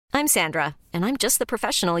I'm Sandra, and I'm just the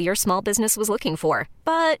professional your small business was looking for.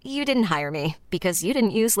 But you didn't hire me because you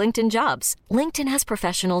didn't use LinkedIn Jobs. LinkedIn has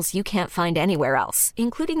professionals you can't find anywhere else,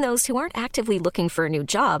 including those who aren't actively looking for a new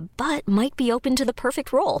job, but might be open to the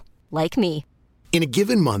perfect role, like me. In a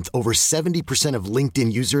given month, over 70% of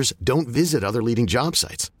LinkedIn users don't visit other leading job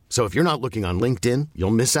sites. So if you're not looking on LinkedIn,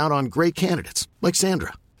 you'll miss out on great candidates like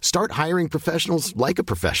Sandra. Start hiring professionals like a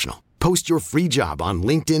professional. Post your free job on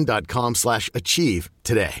linkedin.com/achieve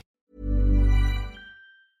today.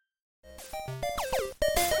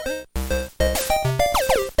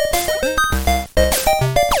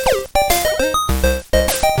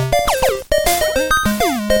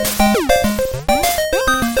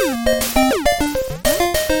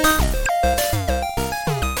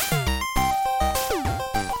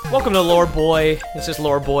 Welcome to Lore Boy. It's just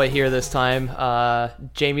Lore Boy here this time.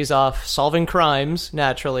 Jamie's off solving crimes,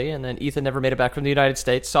 naturally, and then Ethan never made it back from the United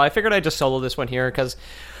States, so I figured I'd just solo this one here, because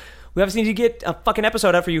we obviously need to get a fucking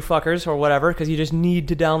episode out for you fuckers, or whatever, because you just need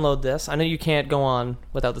to download this. I know you can't go on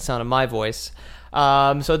without the sound of my voice.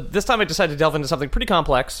 So this time I decided to delve into something pretty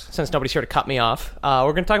complex, since nobody's here to cut me off.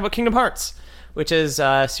 We're going to talk about Kingdom Hearts, which is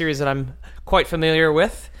a series that I'm quite familiar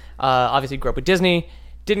with. Obviously grew up with Disney.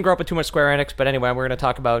 Didn't grow up with too much Square Enix, but anyway, we're going to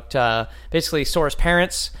talk about basically Sora's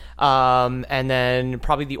parents, and then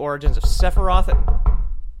probably the origins of Sephiroth.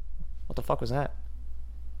 What the fuck was that?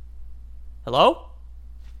 Hello?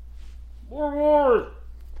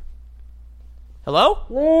 Hello?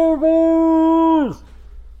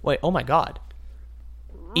 Wait, oh my god.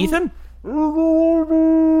 Ethan?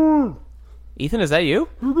 Ethan, is that you?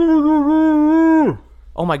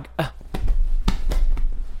 Oh my...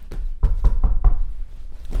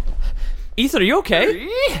 Ethan, are you okay?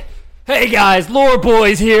 Hey guys, Lore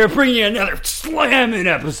Boys here, bringing you another slamming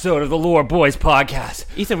episode of the Lore Boys podcast.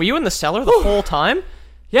 Ethan, were you in the cellar the whole time?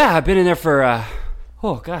 Yeah, I've been in there for,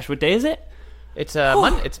 oh gosh, what day is it? It's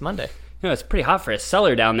Monday. You know, it's pretty hot for a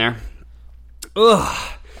cellar down there.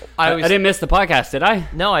 Ugh. I didn't miss the podcast, did I?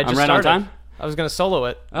 No, I just I'm right started. on time? I was going to solo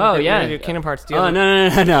it. Oh, We're yeah. gonna do Kingdom Hearts. No. Do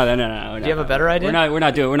you have a better idea? We're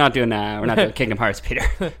not doing Kingdom Hearts, Peter.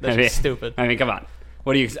 That's stupid. I mean, come on.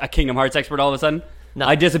 What are you, a Kingdom Hearts expert all of a sudden? No.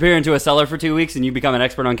 I disappear into a cellar for 2 weeks and you become an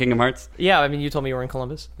expert on Kingdom Hearts? Yeah, I mean, you told me you were in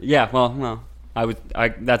Columbus. Yeah, well,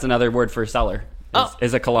 that's another word for cellar.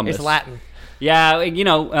 Is a Columbus. It's Latin. Yeah, you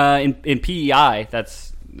know, in PEI,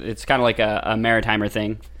 it's kind of like a maritimer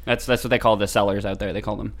thing. That's what they call the cellars out there. They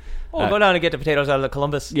call them. Oh, go down and get the potatoes out of the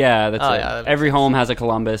Columbus. Yeah, that's it. Yeah, Every home has a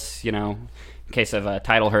Columbus, you know, in case of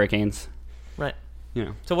tidal hurricanes. Right. You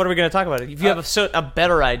know. So what are we going to talk about? If you have a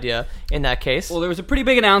better idea in that case. Well, there was a pretty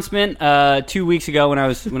big announcement 2 weeks ago when I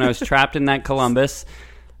was trapped in that Columbus.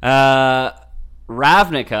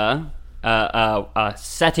 Ravnica,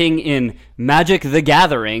 setting in Magic the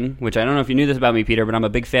Gathering, which I don't know if you knew this about me, Peter, but I'm a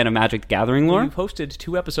big fan of Magic the Gathering lore. You've hosted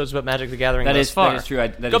 2 episodes about Magic the Gathering That thus is far. That is true.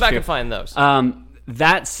 Go back and find those.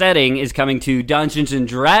 That setting is coming to Dungeons &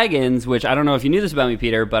 Dragons, which I don't know if you knew this about me,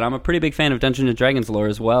 Peter, but I'm a pretty big fan of Dungeons & Dragons lore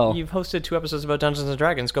as well. You've hosted 2 episodes about Dungeons &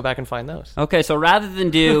 Dragons. Go back and find those. Okay, so rather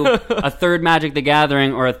than do a third Magic the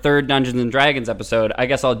Gathering or a third Dungeons & Dragons episode, I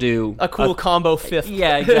guess I'll do... A cool combo 5th.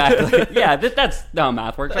 Yeah, exactly. Yeah, that's how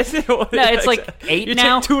math works. No, it's like 8 you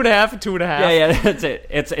now. You take 2.5 and 2.5. Yeah, that's it.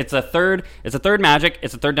 It's a third Magic,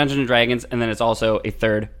 it's a third Dungeons & Dragons, and then it's also a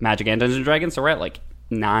third Magic and Dungeons & Dragons, so we're at like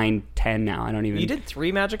 9, 10 now. I don't even... You did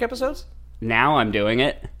 3 Magic episodes? Now I'm doing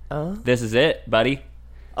it. This is it, buddy.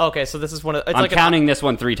 Okay, so this is one of... I'm like counting this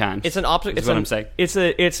one 3 times. It's an optical... That's what I'm saying.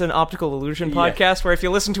 It's an optical illusion podcast where if you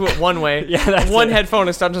listen to it one way, one headphone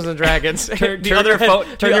is Dungeons and Dragons. Turn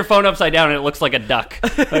your phone upside down and it looks like a duck.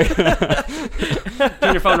 Turn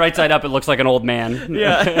your phone right side up, it looks like an old man.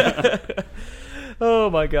 Yeah. Oh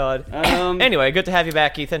my god. Anyway, good to have you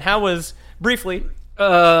back, Ethan. How was... Briefly...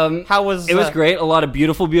 how was... It was great. A lot of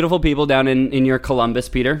beautiful, beautiful people down in your Columbus,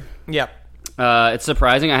 Peter. Yeah. It's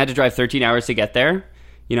surprising. I had to drive 13 hours to get there.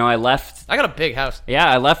 You know, I got a big house. Yeah,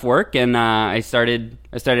 I left work and I started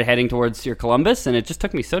heading towards your Columbus, and it just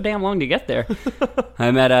took me so damn long to get there. I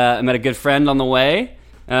met a good friend on the way.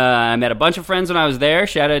 I met a bunch of friends when I was there.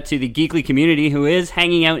 Shout out to the Geekly community who is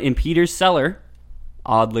hanging out in Peter's cellar,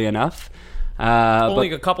 oddly enough.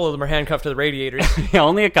 Only a couple of them are handcuffed to the radiators. Yeah,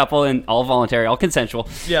 only a couple, and all voluntary, all consensual.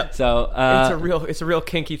 Yeah. So it's a real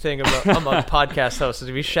kinky thing among podcast hosts, is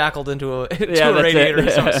to be shackled into a radiator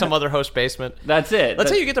in some other host basement. That's it.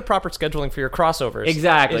 That's how you get the proper scheduling for your crossovers.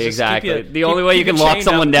 Exactly. The only way you can lock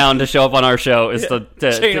someone down to show up on our show is to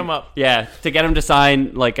chain them up. Yeah, to get them to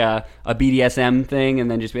sign like a BDSM thing,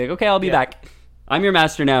 and then just be like, okay, I'll be back. I'm your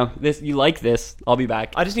master now. You like this? I'll be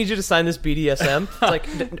back. I just need you to sign this BDSM. It's like...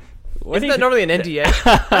 Isn't that normally an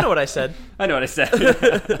NDA? I know what I said. I know what I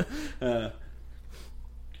said.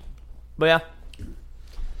 But yeah.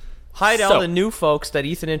 Hi to all the new folks that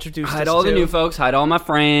Ethan introduced us to. Hi to all the new folks. Hi to all my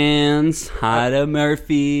friends. Hi to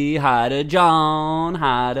Murphy. Hi to John.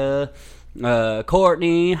 Hi to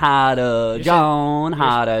Courtney. Hi to John.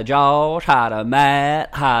 Hi to Josh. Hi to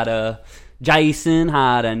Matt. Hi to Jason.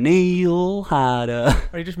 Hi to Neil. Hi to...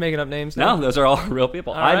 Are you just making up names now? No, those are all real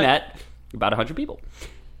people. All right. I met about 100 people.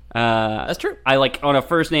 That's true. I, on a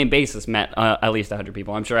first-name basis, met at least 100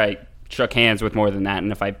 people. I'm sure I shook hands with more than that,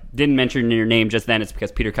 and if I didn't mention your name just then, it's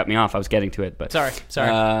because Peter cut me off. I was getting to it, but Sorry.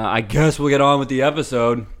 I guess we'll get on with the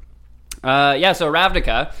episode. So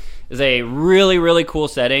Ravnica is a really, really cool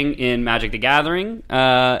setting in Magic the Gathering.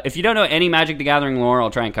 If you don't know any Magic the Gathering lore,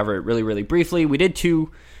 I'll try and cover it really, really briefly. We did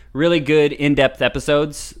 2 really good in-depth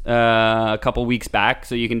episodes a couple weeks back,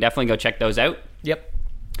 so you can definitely go check those out. Yep.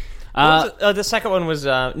 The second one was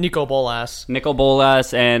Nicol Bolas. Nicol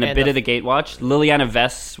Bolas and a bit of the Gatewatch. Liliana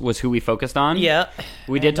Vess was who we focused on. Yeah.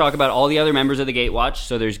 We did talk about all the other members of the Gatewatch.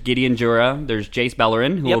 So there's Gideon Jura, there's Jace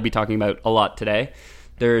Bellerin, who we'll be talking about a lot today.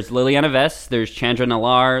 There's Liliana Vess, there's Chandra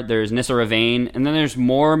Nalaar, there's Nissa Ravane, and then there's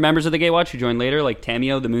more members of the Gatewatch who joined later, like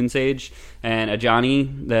Tamio, the Moon Sage, and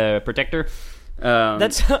Ajani, the Protector.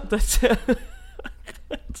 That's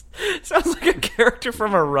sounds like a character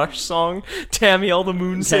from a Rush song. Tamiel the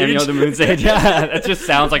Moon Sage. Tamiel the Moon Sage. Yeah, that just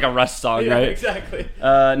sounds like a Rush song, right? Exactly.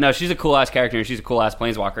 No, she's a cool ass character and she's a cool ass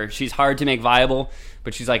planeswalker. She's hard to make viable,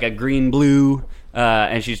 but she's like a green blue,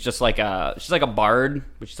 and she's just like a bard,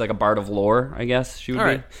 but she's like a bard of lore, I guess she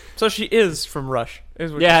would be. So she is from Rush.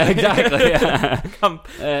 Is what Yeah, exactly. Yeah.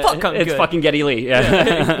 It's good. Fucking Geddy Lee.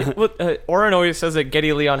 Yeah. Oren always says that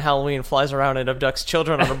Geddy Lee on Halloween flies around and abducts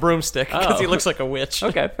children on a broomstick because he looks like a witch.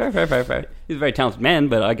 Okay, fair. He's a very talented man,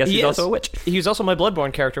 but I guess he's also a witch. He was also my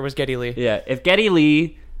Bloodborne character, was Geddy Lee. Yeah, if Geddy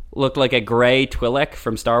Lee looked like a gray Twi'lek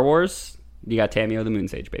from Star Wars, you got Tamio the Moon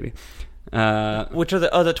Sage, baby. Which are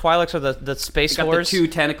the Twi'leks or the space got whores? The 2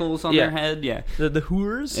 tentacles on their head. Yeah, the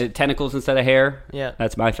whores. Tentacles instead of hair. Yeah,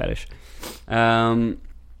 that's my fetish. So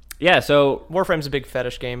Warframe's a big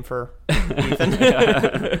fetish game for Ethan.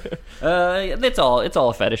 It's all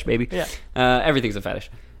a fetish, baby. Yeah, everything's a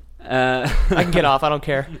fetish. I can get off. I don't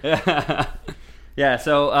care. Yeah.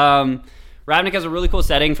 So Ravnica is a really cool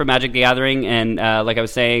setting for Magic the Gathering, and like I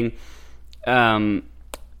was saying,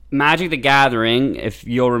 Magic the Gathering, if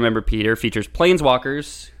you'll remember, Peter, features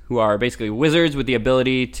planeswalkers who are basically wizards with the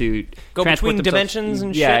ability to go between dimensions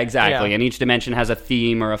and shit. Yeah, exactly. Yeah. And each dimension has a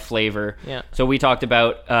theme or a flavor. Yeah. So we talked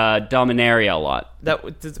about Dominaria a lot.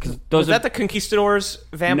 Was that the Conquistadors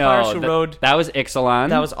vampires who rode? That was Ixalan.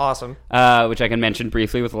 That was awesome. Which I can mention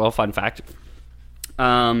briefly with a little fun fact.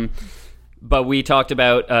 But we talked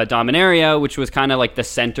about Dominaria, which was kind of like the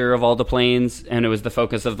center of all the planes, and it was the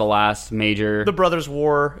focus of the last major... The Brothers'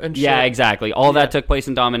 War and shit. Yeah, exactly. All that took place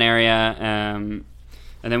in Dominaria.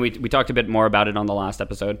 And then we talked a bit more about it on the last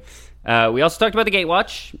episode. We also talked about the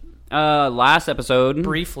Gatewatch last episode.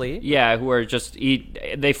 Briefly. Yeah, who are just...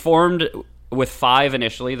 They formed with 5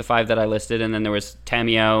 initially, the 5 that I listed, and then there was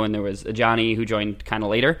Tamio, and there was Ajani, who joined kind of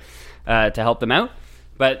later to help them out.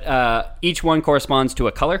 But each one corresponds to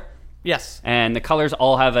a color. Yes. And the colors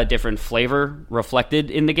all have a different flavor reflected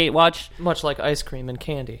in the Gatewatch. Much like ice cream and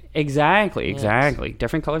candy. Exactly. Yes.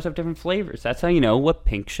 Different colors have different flavors. That's how you know what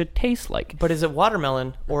pink should taste like. But is it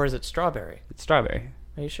watermelon or is it strawberry? It's strawberry.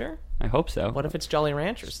 Are you sure? I hope so. What if it's Jolly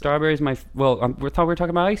Ranchers? Strawberry's we thought we were talking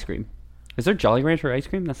about ice cream. Is there Jolly Rancher ice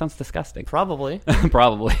cream? That sounds disgusting. Probably.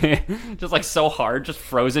 Probably. Just like so hard, just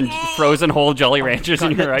frozen whole Jolly Ranchers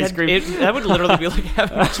in your ice cream. That would literally be like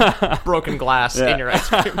having broken glass in your ice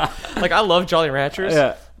cream. Like, I love Jolly Ranchers.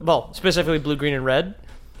 Yeah. Well, specifically blue, green, and red.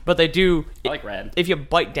 But they do... I like red. If you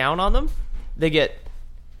bite down on them, they get...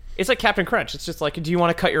 It's like Captain Crunch. It's just like, do you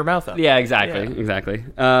want to cut your mouth up? Yeah, exactly.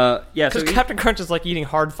 Because Captain Crunch is like eating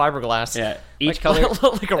hard fiberglass. Yeah. Each color...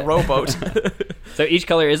 color... like a rowboat. So each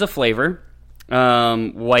color is a flavor.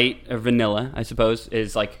 White or vanilla, I suppose,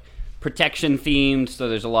 is like protection themed. So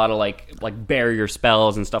there's a lot of like barrier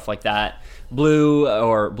spells and stuff like that. Blue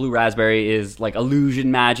or blue raspberry is like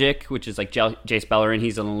illusion magic, which is like Jace Bellerin.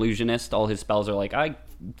 He's an illusionist. All his spells are like, I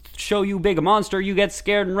show you big monster, you get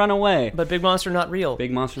scared and run away. But big monster not real.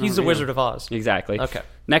 Big monster. He's the Wizard of Oz. Exactly. Okay.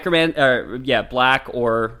 Black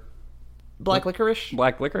or. Black licorice?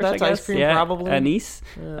 Black licorice, That's I guess. ice cream, probably. Anise.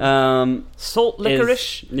 Salt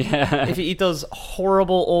licorice? Yeah. If you eat those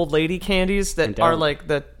horrible old lady candies that are like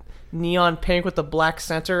the neon pink with the black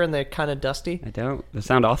center and they're kind of dusty. I don't. Those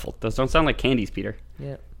sound awful. Those don't sound like candies, Peter.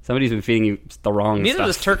 Yeah. Somebody's been feeding you the wrong Neither stuff.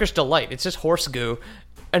 does Turkish Delight. It's just horse goo,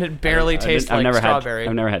 and it barely tastes like strawberry.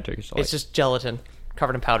 I've never had Turkish Delight. It's just gelatin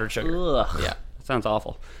covered in powdered sugar. Ugh. Yeah. That sounds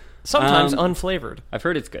awful. Sometimes unflavored. I've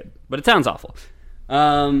heard it's good, but it sounds awful.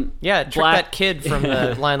 Yeah, trick that kid from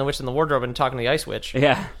the Lion, the Witch, and the Wardrobe and talking to the Ice Witch.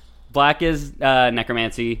 Yeah. Black is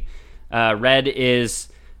necromancy. Red is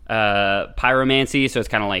pyromancy, so it's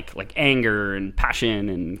kind of like anger and passion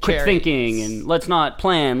and quick Cherries. thinking and let's not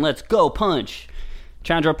plan, let's go punch.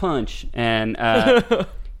 Chandra punch. And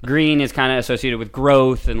green is kind of associated with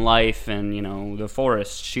growth and life and, you know, the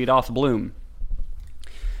forest. She doth bloom.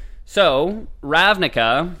 So,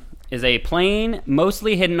 Ravnica is a plane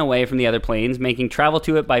mostly hidden away from the other planes, making travel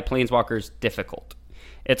to it by planeswalkers difficult.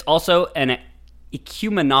 It's also an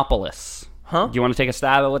ecumenopolis. Huh? Do you want to take a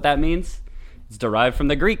stab at what that means? It's derived from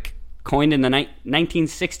the Greek, coined in the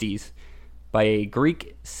 1960s by a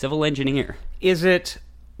Greek civil engineer. Is it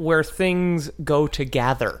where things go to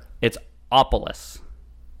gather? It's opolis.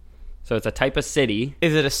 So it's a type of city.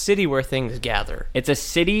 Is it a city where things gather? It's a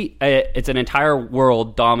city, it's an entire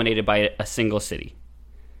world dominated by a single city.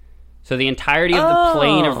 So the entirety of the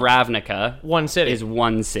plane of Ravnica One city. is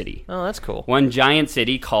one city. Oh, that's cool. One giant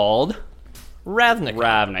city called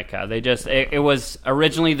Ravnica. They just it was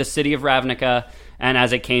originally the city of Ravnica, and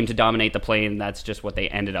as it came to dominate the plane, that's just what they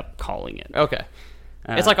ended up calling it. Okay.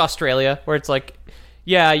 It's like Australia, where it's like,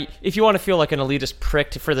 yeah, if you want to feel like an elitist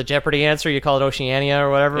prick for the Jeopardy answer, you call it Oceania or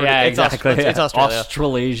whatever. Yeah, it's exactly. It's Australia.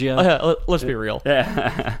 Australasia. Let's be real.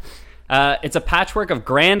 Yeah. It's a patchwork of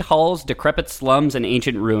grand halls, decrepit slums, and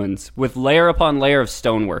ancient ruins, with layer upon layer of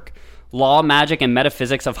stonework. Law, magic, and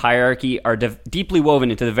metaphysics of hierarchy are deeply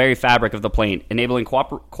woven into the very fabric of the plane, enabling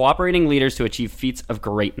cooperating leaders to achieve feats of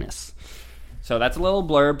greatness. So that's a little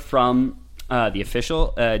blurb from the official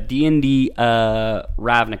D&D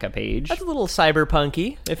Ravnica page. That's a little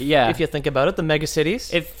cyberpunky, if you think about it, the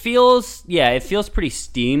megacities. It feels pretty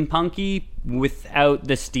steampunky without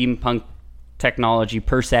the steampunk technology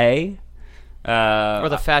per se. Or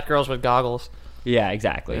the fat girls with goggles. Yeah,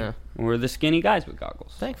 exactly. Yeah. Or the skinny guys with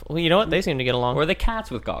goggles. Thankful. Well, you know what? They seem to get along. Or the cats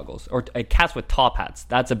with goggles. Or cats with top hats.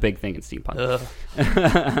 That's a big thing in steampunk.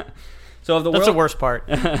 So of the That's the worst part.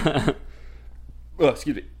 Oh,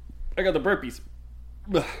 excuse me. I got the burpees.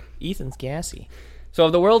 Ethan's gassy. So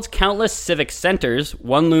of the world's countless civic centers,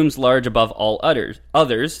 one looms large above all others.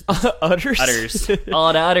 Udders? All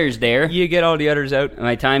the udders there. You get all the udders out.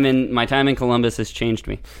 My time in Columbus has changed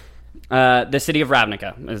me. The city of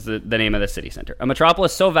Ravnica is the name of the city center. A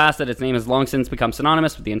metropolis so vast that its name has long since become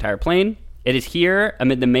synonymous with the entire plain. It is here,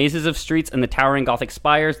 amid the mazes of streets and the towering Gothic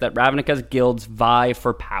spires, that Ravnica's guilds vie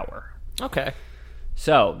for power. Okay.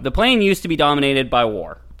 So, the plain used to be dominated by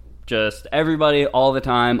war. Just everybody, all the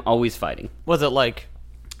time, always fighting. Was it like...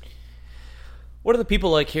 What are the people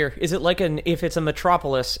like here? Is it like if it's a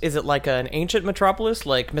metropolis, is it like an ancient metropolis,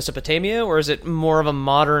 like Mesopotamia, or is it more of a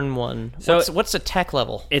modern one? So what's the tech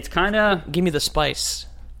level? It's kind of... Give me the spice.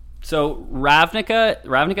 So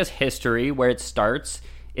Ravnica's history, where it starts,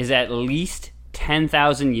 is at least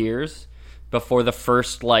 10,000 years before the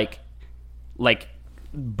first like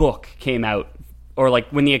book came out, or like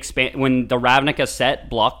when the Ravnica set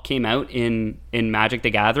block came out in Magic the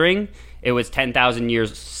Gathering. It was 10,000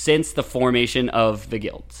 years since the formation of the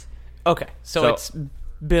guilds. Okay, so it's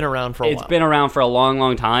been around for a while. It's been around for a long,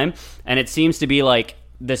 long time, and it seems to be like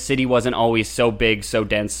the city wasn't always so big, so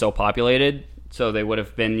dense, so populated. So they would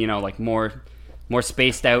have been, you know, like more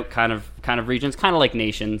spaced out kind of regions, kind of like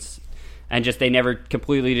nations, and just they never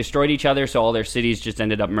completely destroyed each other. So all their cities just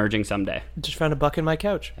ended up merging someday. Just found a buck in my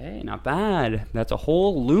couch. Hey, not bad. That's a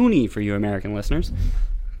whole loony for you American listeners.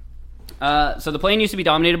 So the plane used to be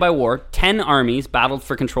dominated by war. 10 armies battled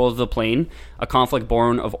for control of the plane, a conflict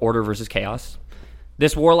born of order versus chaos.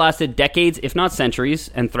 This war lasted decades, if not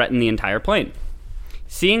centuries, and threatened the entire plane.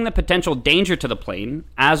 Seeing the potential danger to the plane,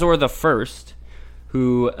 Azor the First,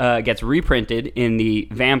 who gets reprinted in the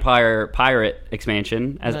Vampire Pirate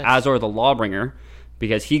expansion as Nice. Azor the Lawbringer,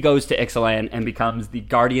 because he goes to Ixalan and becomes the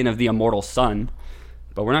guardian of the immortal sun.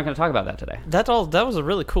 But we're not going to talk about that today. That was a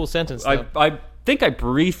really cool sentence, though. I think I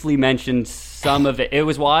briefly mentioned some of it. It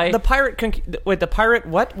was why The pirate... the pirate...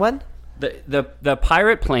 What? When? the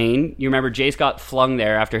pirate plane. You remember Jace got flung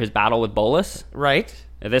there after his battle with Bolas. Right.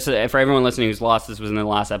 This is for everyone listening who's lost. This was in the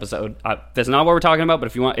last episode. That's not what we're talking about.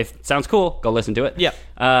 But if it sounds cool, go listen to it.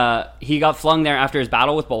 Yeah. He got flung there after his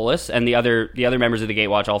battle with Bolas, and the other members of the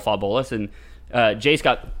Gatewatch all fought Bolas, and Jace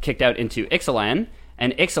got kicked out into Ixalan.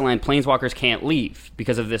 And Ixalan planeswalkers can't leave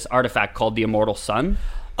because of this artifact called the Immortal Sun.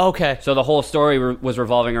 Okay. So the whole story was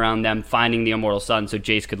revolving around them finding the Immortal Sun so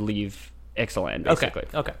Jace could leave Ixalan, basically.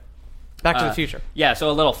 Okay. Back to the future. Yeah, so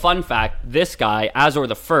a little fun fact. This guy, Azor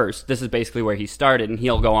the First, this is basically where he started, and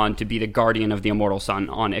he'll go on to be the guardian of the Immortal Sun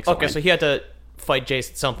on Ixalan. Okay, so he had to fight Jace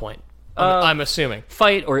at some point. I'm assuming.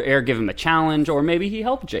 Fight or give him a challenge, or maybe he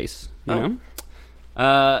helped Jace. You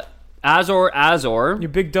know? Azor. Your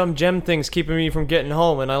big dumb gem thing's keeping me from getting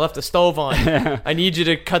home, and I left the stove on. I need you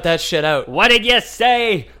to cut that shit out. What did you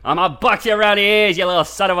say? I'm gonna box you around the ears, you little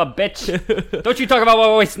son of a bitch. Don't you talk about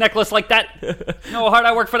my waist necklace like that. You know how hard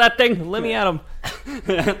I work for that thing? Let me at him.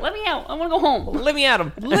 Let me out. I want to go home. Let me at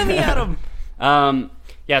him. Let me at him.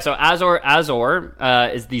 So Azor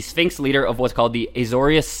is the Sphinx leader of what's called the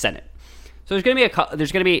Azorius Senate. So there's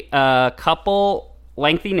gonna be a couple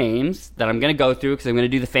lengthy names that I'm going to go through because I'm going to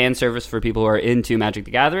do the fan service for people who are into Magic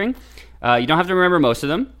the Gathering. You don't have to remember most of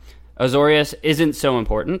them. Azorius isn't so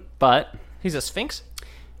important, but... He's a Sphinx?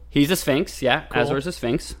 He's a Sphinx, yeah. Cool. Azor's a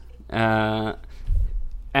Sphinx. And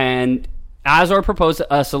Azor proposed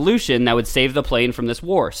a solution that would save the plane from this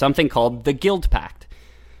war, something called the Guild Pact.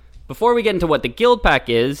 Before we get into what the Guild Pact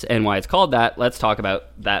is and why it's called that, let's talk about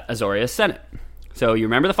that Azorius Senate. So you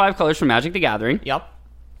remember the 5 colors from Magic the Gathering? Yep.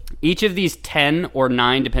 Each of these 10 or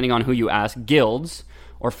 9, depending on who you ask, guilds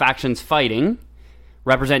or factions fighting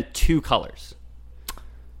represent 2 colors.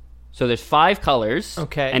 So there's 5 colors.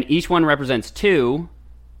 Okay. And each one represents 2.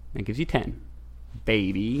 That gives you 10.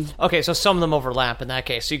 Baby. Okay, so some of them overlap in that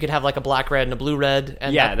case. So you could have like a black red and a blue red.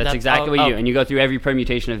 And yeah, that's exactly what you do. And you go through every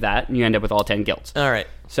permutation of that, and you end up with all 10 guilds. All right.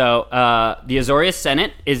 So the Azorius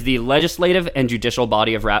Senate is the legislative and judicial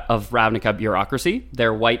body of Ravnica bureaucracy.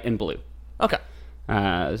 They're white and blue. Okay.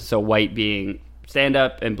 So white being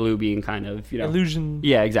stand-up and blue being kind of, illusion.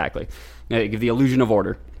 Yeah, exactly. Give the illusion of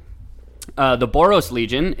order. The Boros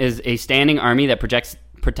Legion is a standing army that protects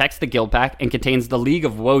the Guild Pact and contains the League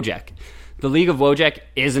of Wojek. The League of Wojek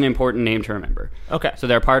is an important name to remember. Okay. So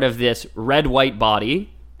they're part of this red-white body,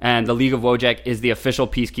 and the League of Wojek is the official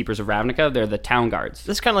peacekeepers of Ravnica. They're the town guards.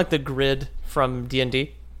 This is kind of like the grid from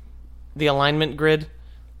D&D. The alignment grid.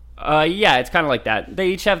 Yeah, it's kind of like that. They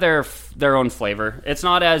each have their own flavor. It's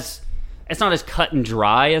not as cut and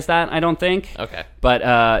dry as that, I don't think. Okay.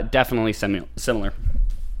 But definitely similar.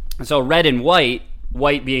 So red and white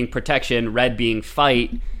being protection, red being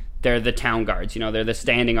fight, they're the town guards. They're the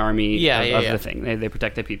standing army of the thing. They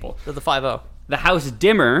protect the people. They're the 5-0. The House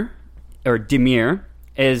Dimir, or Dimir,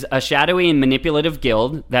 is a shadowy and manipulative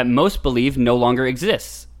guild that most believe no longer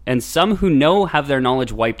exists, and some who know have their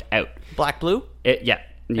knowledge wiped out. Black-blue? You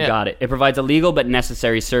got it. It provides illegal but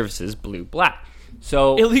necessary services, blue-black.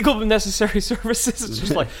 So illegal but necessary services. It's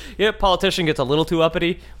just like, politician gets a little too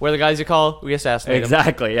uppity. We're the guys you call. We assassinate him.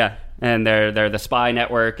 Exactly, yeah. And they're the spy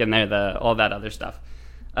network, and they're all that other stuff.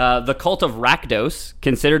 The cult of Rakdos,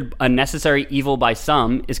 considered a necessary evil by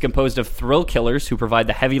some, is composed of thrill killers who provide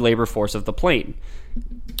the heavy labor force of the plane. You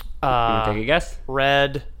want to take a guess?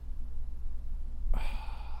 Red.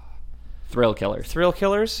 Thrill killers. Thrill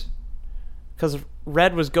killers? Because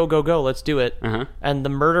red was go, go, go, let's do it. Uh-huh. And the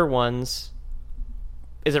murder ones...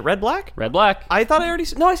 Is it red, black? Red, black. I thought I already...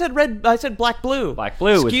 No, I said red. I said black, blue. Black,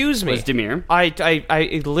 blue Excuse me. was Dimir.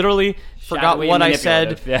 I literally forgot what I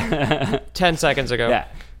said 10 seconds ago. Yeah.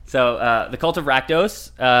 So the cult of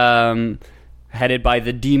Rakdos, headed by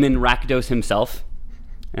the demon Rakdos himself.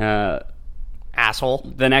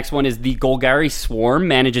 Asshole. The next one is the Golgari Swarm,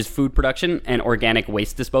 manages food production and organic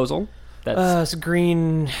waste disposal. That's it's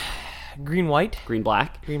green, white, green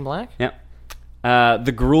black. green black. Yep.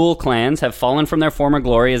 The Gruul clans have fallen from their former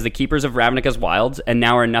glory as the keepers of Ravnica's wilds, and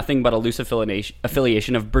now are nothing but a loose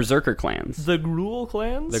affiliation of Berserker clans. The Gruul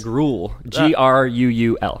clans. The Gruul,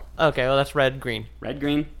 Gruul. Okay, well that's red, green. Red,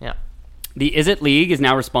 green. Yeah. The Izzet League is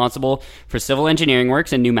now responsible for civil engineering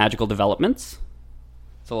works and new magical developments.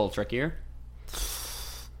 It's a little trickier.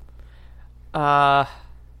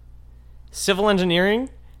 Civil engineering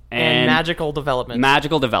and magical development.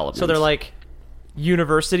 Magical development. So they're like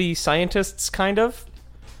university scientists, kind of?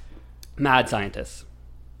 Mad scientists.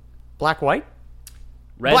 Black, white?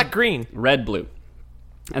 Red, black, green. Red, blue.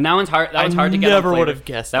 And that one's hard. That one's hard to get. Never would have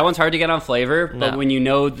guessed. That one's hard to get on flavor, but No. when you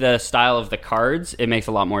know the style of the cards, it makes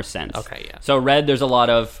a lot more sense. Okay, yeah. So red, there's a lot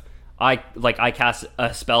of I cast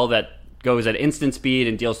a spell that goes at instant speed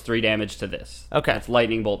and deals 3 damage to this. Okay. That's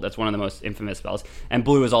lightning bolt. That's one of the most infamous spells. And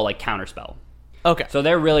blue is all like counter spell. Okay. So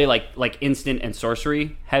they're really like instant and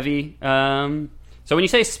sorcery heavy. So when you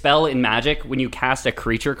say spell in Magic, when you cast a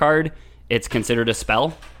creature card, it's considered a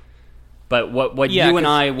spell. But what you and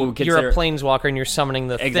I would consider... You're a planeswalker and you're summoning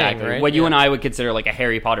the thing, right? What you and I would consider like a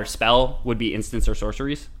Harry Potter spell would be instants or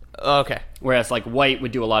sorceries. Okay. Whereas like white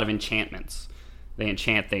would do a lot of enchantments. They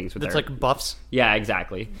enchant things with It's their... like buffs? Yeah,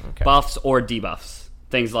 exactly. Okay. Buffs or debuffs.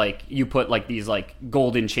 Things like you put like these like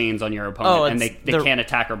golden chains on your opponent and they can't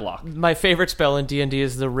attack or block. My favorite spell in D&D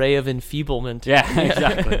is the Ray of Enfeeblement. Yeah,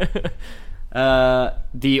 exactly.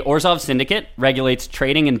 The Orzhov Syndicate regulates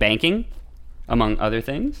trading and banking, among other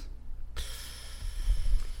things.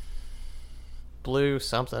 Blue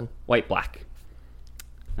something. White, black.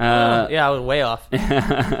 Yeah, I was way off.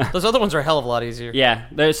 Those other ones are a hell of a lot easier.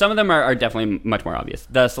 Yeah, some of them are definitely much more obvious.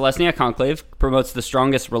 The Selesnya Conclave promotes the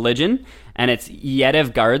strongest religion, and its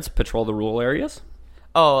Yedev guards patrol the rural areas.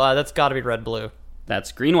 Oh, that's got to be red-blue.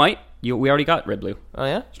 That's green-white. We already got red-blue. Oh,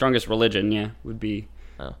 yeah? Strongest religion, yeah, would be...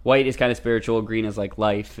 Oh. White is kind of spiritual. Green is like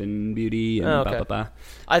life and beauty and okay. blah, blah, blah.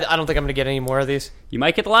 I don't think I'm going to get any more of these. You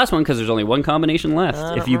might get the last one because there's only one combination left.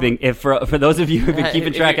 For those of you who've been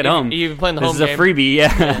keeping track at home, you've been playing the this home is game. a freebie.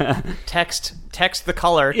 Yeah. Text the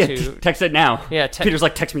color to... Text it now. Yeah, Peter's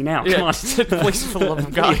like, text me now. Come on. Please, for the love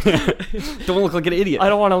of God. Don't look like an idiot. I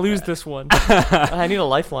don't want to lose this one. I need a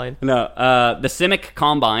lifeline. No. The Simic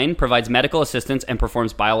Combine provides medical assistance and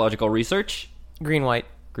performs biological research. Green-white.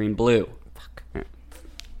 Green-blue. Fuck. Yeah.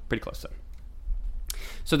 Pretty close, though.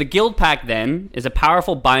 So the Guild Pact, then, is a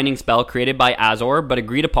powerful binding spell created by Azor, but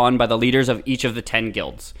agreed upon by the leaders of each of the 10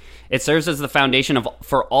 guilds. It serves as the foundation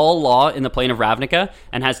for all law in the plane of Ravnica,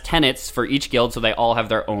 and has tenets for each guild, so they all have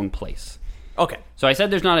their own place. Okay. So I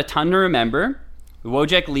said there's not a ton to remember. The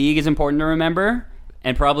Wojek League is important to remember,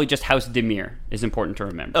 and probably just House Dimir is important to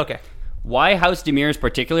remember. Okay. Why House Dimir is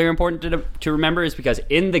particularly important to remember is because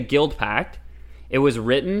in the Guild Pact, it was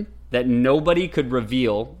written that nobody could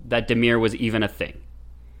reveal that Dimir was even a thing.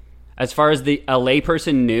 As far as a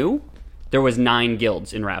layperson knew, there was 9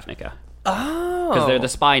 guilds in Ravnica. Oh. Because they're the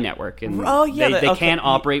spy network. And they can't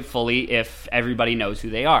operate fully if everybody knows who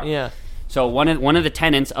they are. Yeah. So one of the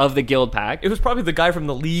tenets of the Guild Pact... It was probably the guy from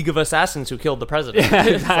the League of Assassins who killed the president. Yeah,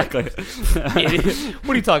 exactly.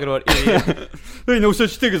 What are you talking about, idiot? There ain't no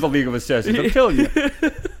such thing as the League of Assassins. I'm telling you.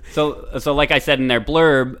 So like I said in their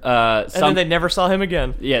blurb... and then they never saw him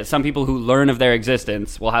again. Yeah, some people who learn of their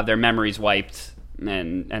existence will have their memories wiped,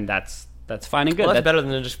 and that's fine and good. Well, that's better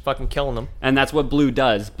than just fucking killing them. And that's what blue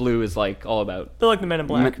does. Blue is like all about... They're like the Men in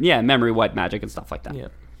Black. Memory wipe magic and stuff like that. Yeah.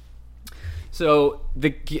 So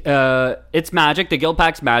its magic, the Guild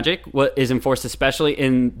Pact's magic, is enforced especially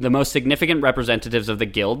in the most significant representatives of the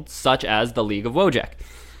guild, such as the League of Wojek.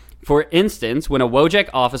 For instance, when a Wojek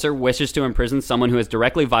officer wishes to imprison someone who has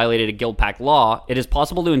directly violated a Guild Pact law, it is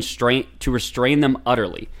possible to restrain them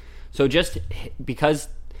utterly. So just because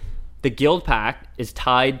the Guild Pact is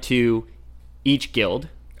tied to each guild,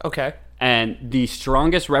 okay, and the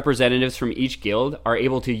strongest representatives from each guild are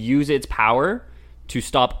able to use its power to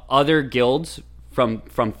stop other guilds from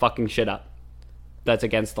fucking shit up that's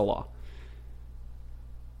against the law.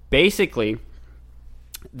 Basically,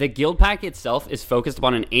 the Guild Pact itself is focused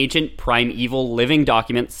upon an ancient primeval living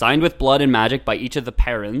document signed with blood and magic by each of the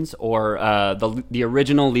Perrons, or the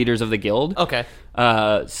original leaders of the guild. Okay.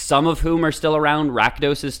 Some of whom are still around.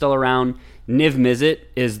 Rakdos is still around. Niv Mizzet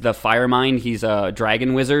is the Firemind. He's a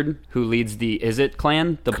dragon wizard who leads the Izzet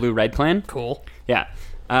clan, the blue-red clan. Cool. Yeah.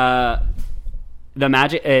 The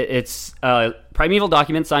magic, it's a primeval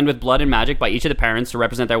document signed with blood and magic by each of the parents to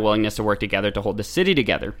represent their willingness to work together to hold the city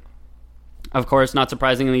together. Of course, not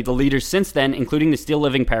surprisingly, the leaders since then, including the still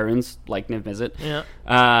living Perrons, like Niv Mizzet,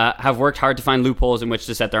 have worked hard to find loopholes in which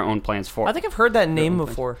to set their own plans forward. I think I've heard that name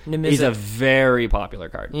before. Niv Mizzet. He's a very popular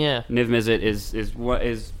card. Yeah. Niv Mizzet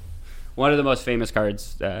is one of the most famous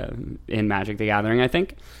cards in Magic the Gathering, I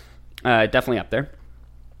think. Definitely up there.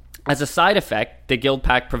 As a side effect, the Guild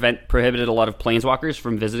Pact prohibited a lot of planeswalkers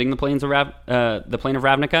from visiting the plane of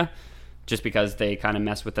Ravnica, just because they kind of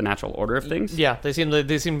mess with the natural order of things. Yeah, they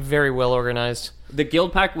seem very well organized. The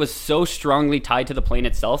Guild Pact was so strongly tied to the plane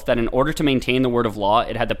itself that in order to maintain the word of law,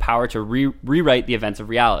 it had the power to rewrite the events of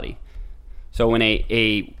reality. So when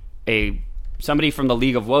somebody from the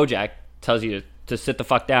League of Wojek tells you to sit the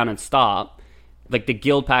fuck down and stop, like the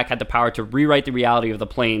Guild Pact had the power to rewrite the reality of the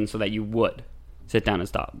plane so that you would sit down and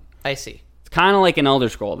stop. I see. It's kind of like an Elder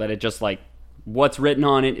Scroll, that it just like what's written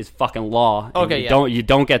on it is fucking law. Okay, you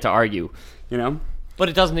don't get to argue, you know? But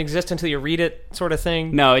it doesn't exist until you read it, sort of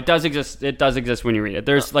thing? No, it does exist. It does exist when you read it.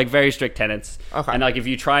 There's like very strict tenets. Okay. And like if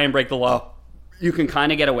you try and break the law, you can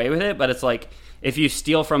kind of get away with it, but it's like if you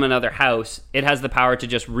steal from another house, it has the power to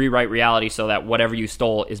just rewrite reality so that whatever you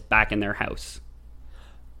stole is back in their house.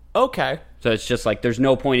 Okay. So it's just like there's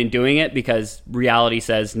no point in doing it because reality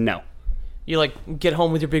says no. You like get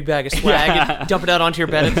home with your big bag of swag and dump it out onto your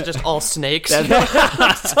bed and it's just all snakes. Son of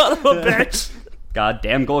a bitch.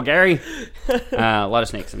 Goddamn Golgari. A lot of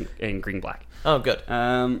snakes in green-black. Oh, good.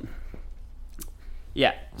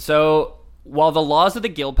 Yeah, so while the laws of the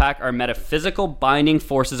Guild Pact are metaphysical binding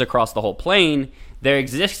forces across the whole plane, there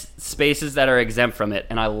exist spaces that are exempt from it,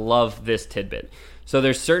 and I love this tidbit. So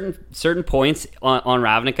there's certain points on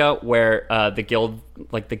Ravnica where the guild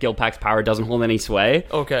pact's power doesn't hold any sway.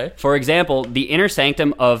 Okay. For example, the inner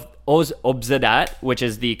sanctum of Oz-Obzedat, which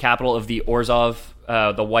is the capital of the Orzhov,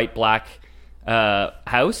 the white-black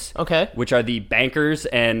house. Okay. Which are the bankers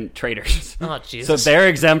and traders. Oh, Jesus. So they're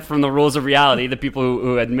exempt from the rules of reality. The people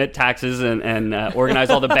who admit taxes and organize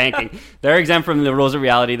all the banking. They're exempt from the rules of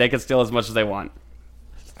reality. They can steal as much as they want.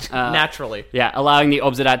 Naturally. Yeah, allowing the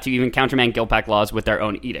Obzedat to even countermand guild pact laws with their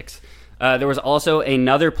own edicts. There was also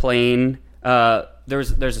another plane.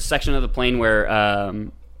 There's a section of the plane where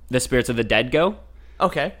the spirits of the dead go.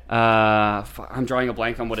 Okay. I'm drawing a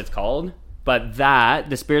blank on what it's called, but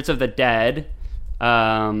the spirits of the dead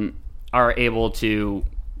are able to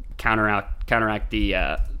counteract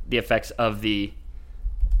the effects of the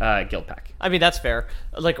guild pact. I mean, that's fair.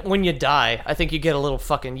 Like, when you die, I think you get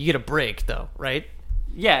a break, though, right?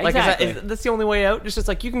 Yeah, like, exactly. That's the only way out. It's just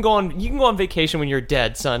like you can go on vacation when you're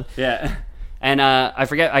dead, son. Yeah, and I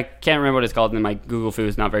can't remember what it's called, and my Google Foo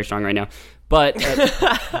is not very strong right now. But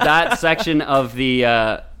that section of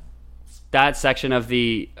Ravnica,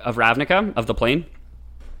 of the plane,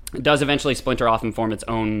 does eventually splinter off and form its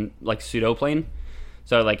own like pseudo plane.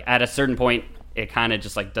 So like at a certain point, it kind of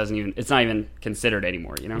just like doesn't even. It's not even considered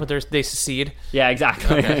anymore, you know. But they secede. Yeah,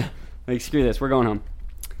 exactly. Okay. Like, screw this, we're going home.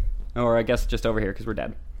 Or I guess just over here because we're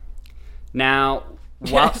dead. Now,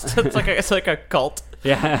 it's like a cult.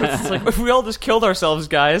 Yeah, it's like if we all just killed ourselves,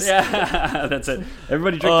 guys. Yeah, that's it.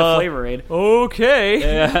 Everybody drink the Flavor-Aid. Okay.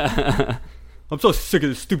 Yeah. I'm so sick of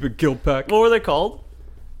this stupid guild pack. What were they called?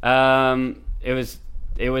 It was.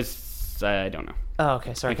 I don't know. Oh,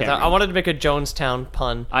 okay. Sorry, I wanted to make a Jonestown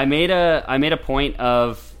pun. I made a point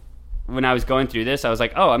of when I was going through this. I was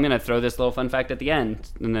like, oh, I'm gonna throw this little fun fact at the end,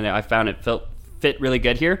 and then I found it fit really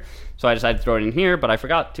good here, so I decided to throw it in here, but I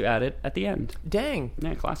forgot to add it at the end. Dang.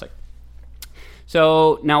 Yeah, classic.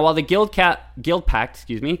 So now, while the guild pact, Guild cats. Are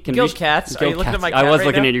you looking at my cat? I was right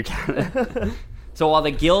looking now? at your cat. So while the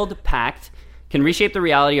guild pact can reshape the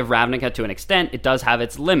reality of Ravnica to an extent, it does have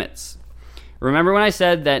its limits. Remember when I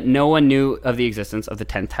said that no one knew of the existence of the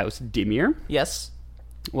 10th house Dimir? Yes.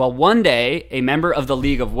 Well, one day, a member of the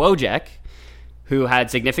League of Wojek, who had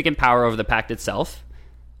significant power over the pact itself,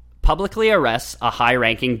 publicly arrests a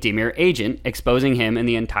high-ranking Dimir agent, exposing him and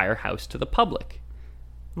the entire house to the public.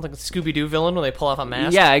 Like a Scooby-Doo villain when they pull off a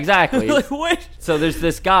mask? Yeah, exactly. Like, what? So there's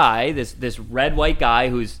this guy, this red-white guy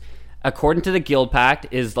who's, according to the Guild Pact,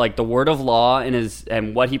 is like the word of law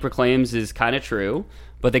and what he proclaims is kind of true.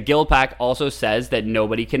 But the Guild Pact also says that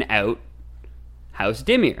nobody can out House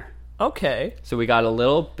Dimir. Okay. So we got a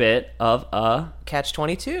little bit of a...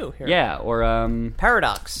 Catch-22 here. Yeah, or...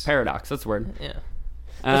 Paradox. Paradox, that's the word. Yeah.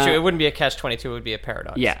 That's true. It wouldn't be a catch-22, it would be a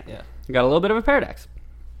paradox. Yeah. We got a little bit of a paradox.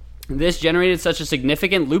 This generated such a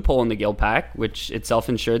significant loophole in the Guild Pact, which itself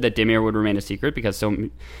ensured that Dimir would remain a secret because so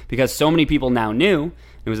many people now knew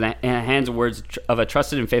it was in the hands and words of a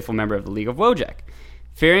trusted and faithful member of the League of Wojek.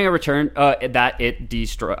 Fearing a return, that it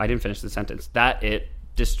destroyed... I didn't finish the sentence. That it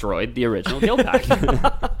destroyed the original Guild Pact.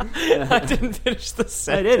 I didn't finish the sentence.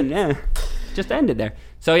 I didn't, yeah. Just ended there.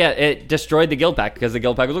 So yeah, it destroyed the Guild Pact because the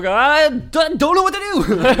Guild Pact was like, I don't know what to do.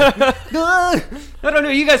 I don't know.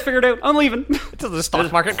 You guys figure it out. I'm leaving. Until the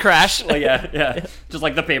stock market crash. Like, yeah. Just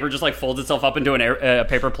like the paper just like folds itself up into a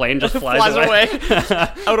paper plane, just flies away.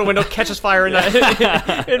 Out a window, catches fire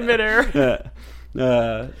in midair.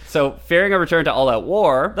 So fearing a return to all-out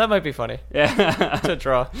war, that might be funny. Yeah, to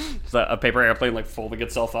draw. So a paper airplane like folding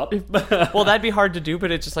itself up. Well, that'd be hard to do,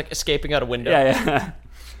 but it's just like escaping out a window. Yeah.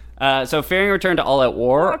 So fearing a return to all-out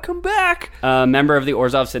war, come back. A member of the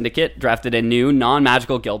Orzhov Syndicate drafted a new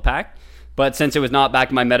non-magical guild pact, but since it was not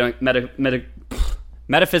backed by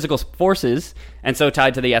metaphysical forces and so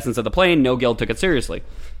tied to the essence of the plane, no guild took it seriously.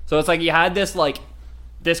 So it's like you had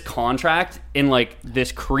this contract in like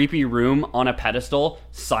this creepy room on a pedestal,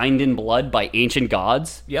 signed in blood by ancient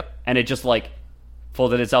gods. Yep. And it just like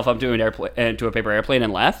folded itself up to into a paper airplane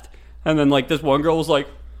and left. And then like this one girl was like,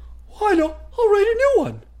 "Why not? I'll write a new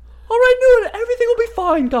one. I'll write a new one. Everything will be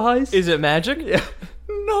fine, guys." Is it magic? Yeah.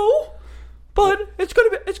 No. But it's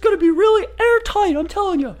gonna be really airtight, I'm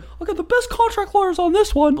telling you. I got the best contract lawyers on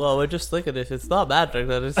this one. Well, we're just thinking if it's not magic,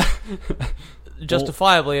 that is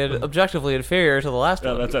justifiably and objectively inferior to the last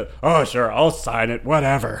one. That's it. Oh, sure, I'll sign it,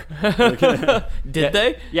 whatever. Did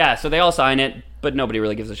they? Yeah, so they all sign it, but nobody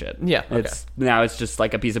really gives a shit. Yeah, okay. Now it's just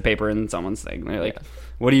like a piece of paper in someone's thing. They're like,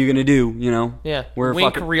 what are you going to do, you know? Yeah, we're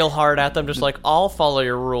wink real hard at them, just like, I'll follow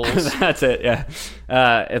your rules. That's it, yeah.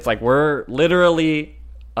 It's like, we're literally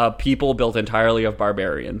a people built entirely of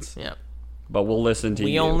barbarians. Yeah. But we'll listen to you.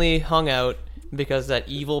 We only hung out because that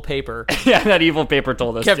evil paper Yeah, that evil paper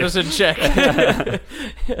told us kept to. us in check.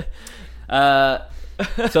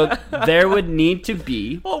 So there would need to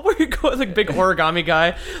be... Oh, where you go, like big origami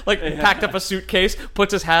guy, like packed up a suitcase,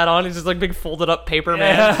 puts his hat on, he's just like big folded up paper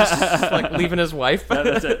man, just like leaving his wife. Yeah,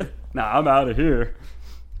 that's it. Nah, I'm out of here.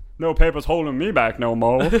 No paper's holding me back no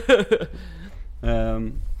more.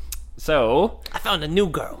 So... I found a new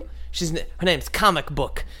girl. Her name's Comic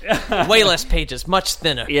Book. Way less pages, much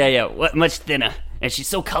thinner. Yeah, much thinner. And she's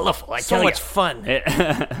so colorful, So much fun.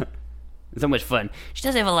 So much fun. She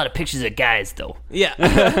doesn't have a lot of pictures of guys, though.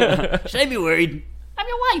 Yeah. Should I be worried? I'm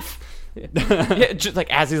your wife. Yeah, just like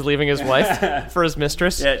as he's leaving his wife for his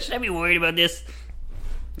mistress. Yeah, should I be worried about this?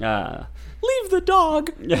 Leave the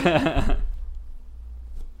dog.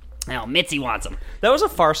 Now, Mitzi wants him. That was a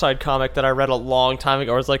Far Side comic that I read a long time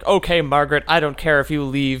ago. Where it's like, okay, Margaret, I don't care if you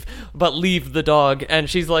leave, but leave the dog. And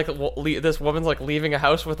she's like, this woman's like leaving a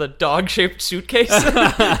house with a dog-shaped suitcase.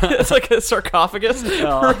 It's like a sarcophagus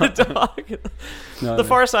for a dog. The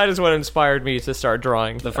Far Side is what inspired me to start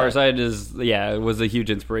drawing. The Far Side it was a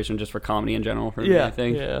huge inspiration just for comedy in general for me, I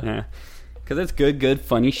think. Yeah. Because it's good,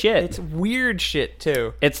 funny shit. It's weird shit,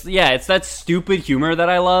 too. It's that stupid humor that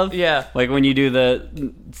I love. Yeah. Like when you do the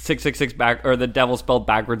 666 back, or the devil spelled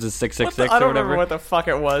backwards is 666 I don't or whatever. remember what the fuck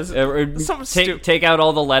it was. Take out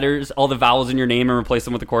all the letters, all the vowels in your name and replace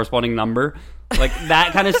them with the corresponding number. Like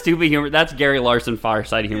that kind of stupid humor. That's Gary Larson Far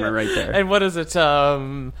Side humor right there. And what is it?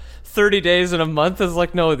 30 days in a month is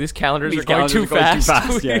like, no, these calendars are going too fast.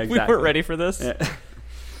 Yeah, exactly. We weren't ready for this. Yeah.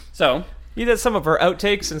 So... You did some of our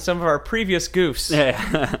outtakes and some of our previous goofs.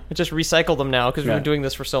 Yeah. I just recycled them now because we've been doing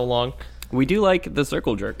this for so long. We do like the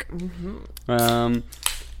circle jerk. Mm-hmm.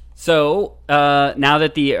 So now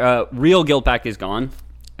that the real guilt pact is gone,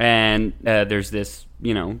 and there's this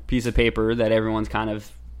piece of paper that everyone's kind of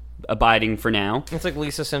abiding for now. It's like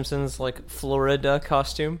Lisa Simpson's like Florida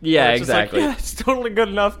costume. Yeah, it's exactly. Like, yeah, it's totally good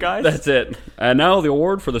enough, guys. That's it. And now the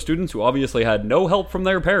award for the students who obviously had no help from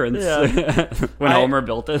their parents when Homer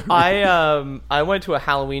built it. I went to a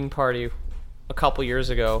Halloween party a couple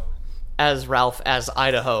years ago as Ralph as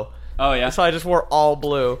Idaho. Oh, yeah? So I just wore all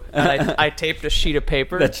blue, and I taped a sheet of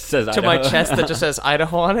paper that just says to my chest that just says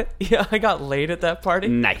Idaho on it. Yeah, I got laid at that party.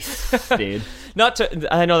 Nice, dude.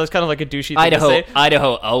 I know that's kind of like a douchey thing to say.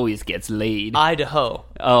 Idaho always gets laid. Idaho.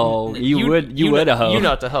 Oh, you would You not to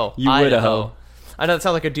hoe. You would a hoe. I know that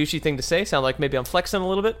sounds like a douchey thing to say. Sound like maybe I'm flexing a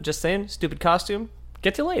little bit. Just saying, stupid costume.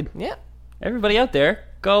 Gets you laid. Yeah. Everybody out there,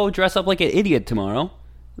 go dress up like an idiot tomorrow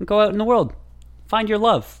and go out in the world. Find your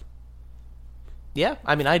love. Yeah,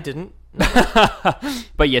 I mean, I didn't.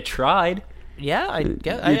 But you tried. Yeah, I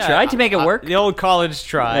guess. You tried to make it work. The old college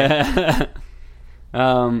try.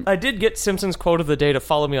 I did get Simpson's quote of the day to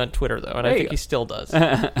follow me on Twitter, though, and I think he still does.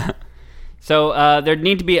 So there'd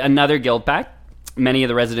need to be another guild pact. Many of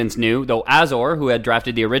the residents knew, though Azor, who had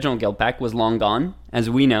drafted the original guild pact, was long gone, as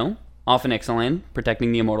we know, off in Ixalan,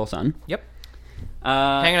 protecting the immortal sun. Yep.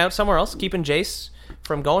 Hanging out somewhere else, keeping Jace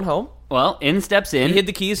from going home. Well, in steps in. He hid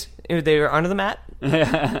the keys. They were under the mat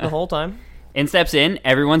the whole time. In steps in,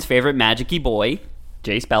 everyone's favorite magic-y boy,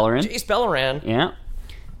 Jace Beleren. Jace Beleren. Yeah.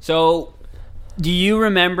 So, do you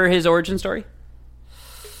remember his origin story?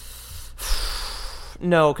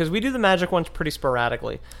 No, because we do the magic ones pretty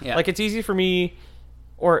sporadically. Yeah. Like, it's easy for me,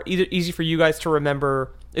 or easy for you guys to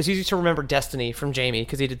remember. It's easy to remember Destiny from Jamie,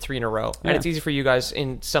 because he did 3 in a row. Yeah. And it's easy for you guys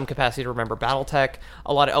in some capacity to remember Battletech.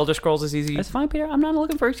 A lot of Elder Scrolls is easy. That's fine, Peter. I'm not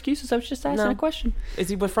looking for excuses. I was just asking a question. Is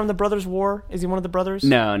he from the Brothers' War? Is he one of the brothers?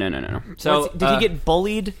 No. So did he get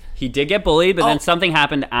bullied? He did get bullied, but then something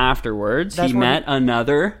happened afterwards. He met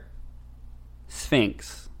another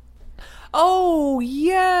Sphinx. Oh,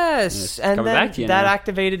 yes. And coming then back to you that now.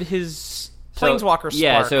 activated his Planeswalker spark.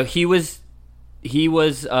 Yeah, so he was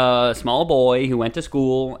a small boy who went to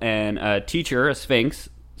school, and a teacher, a Sphinx,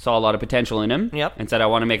 saw a lot of potential in him. Yep. And said, I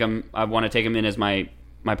want to take him in as my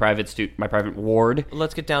private ward.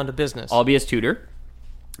 Let's get down to business. I'll be his tutor.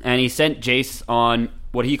 And he sent Jace on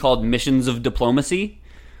what he called missions of diplomacy,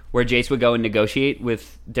 where Jace would go and negotiate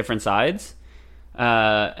with different sides.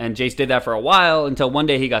 And Jace did that for a while until one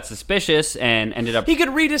day he got suspicious and ended up... He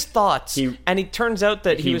could read his thoughts, and it turns out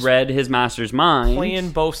that he was read his master's mind.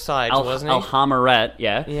 Playing both sides, wasn't he? Alhamaret,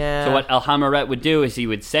 yeah. Yeah. So what Alhamaret would do is he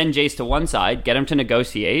would send Jace to one side, get him to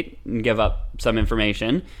negotiate and give up some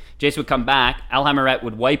information. Jace would come back, Alhamaret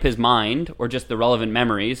would wipe his mind, or just the relevant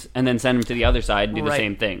memories, and then send him to the other side and do the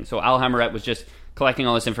same thing. So Alhamaret was just collecting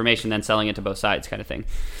all this information, then selling it to both sides kind of thing.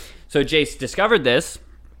 So Jace discovered this.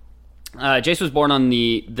 Jace was born on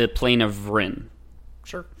the plane of Vryn.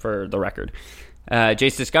 Sure. For the record.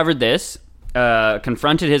 Jace discovered this,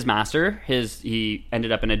 confronted his master. He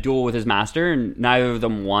ended up in a duel with his master, and neither of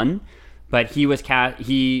them won. But he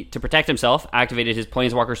to protect himself, activated his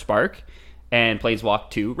Planeswalker Spark and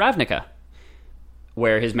planeswalked to Ravnica,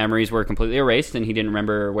 where his memories were completely erased, and he didn't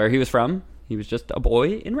remember where he was from. He was just a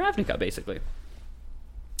boy in Ravnica, basically.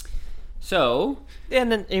 So,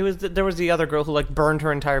 and then there was the other girl who like burned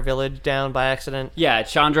her entire village down by accident. Yeah,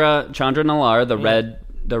 Chandra Nalaar,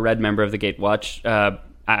 the red member of the Gatewatch,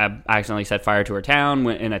 accidentally set fire to her town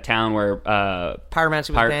in a town where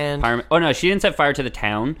pyromancy was banned. Oh no, she didn't set fire to the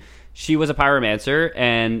town. She was a pyromancer,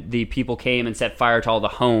 and the people came and set fire to all the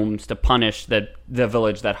homes to punish the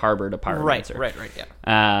village that harbored a pyromancer. Right,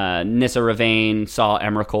 yeah. Nissa Ravain saw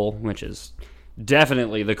Emrakul, which is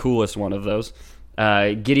definitely the coolest one of those.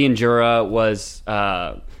 Gideon Jura was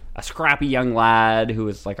a scrappy young lad who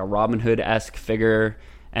was like a Robin Hood-esque figure,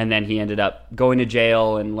 and then he ended up going to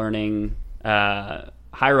jail and learning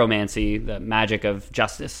hieromancy, the magic of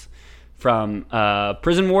justice, from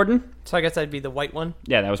prison warden. So I guess that'd be the white one?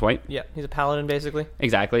 Yeah, that was white. Yeah, he's a paladin, basically.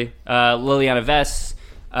 Exactly. Liliana Vess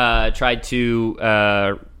tried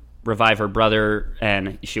to revive her brother,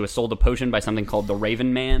 and she was sold a potion by something called the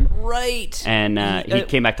Raven Man. Right. And he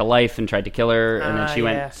came back to life and tried to kill her, and then she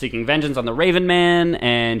went seeking vengeance on the Raven Man,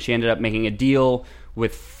 and she ended up making a deal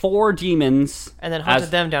with 4 demons. And then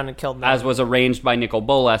hunted them down and killed them. As was arranged by Nicol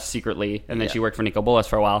Bolas secretly, and then she worked for Nicol Bolas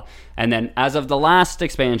for a while. And then as of the last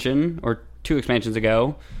expansion, or 2 expansions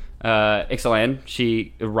ago,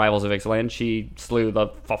 Ixalan, Rivals of Ixalan, she slew the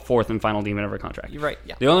 4th and final demon of her contract. You're right,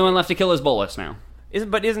 yeah. The only one left to kill is Bolas now.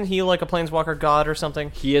 Isn't he like a planeswalker god or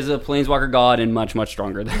something? He is a planeswalker god and much, much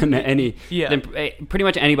stronger than than pretty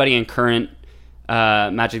much anybody in current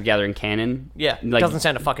Magic the Gathering canon. Yeah, doesn't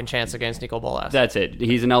stand a fucking chance against Nicol Bolas. That's it.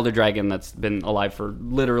 He's an Elder Dragon that's been alive for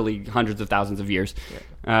literally hundreds of thousands of years.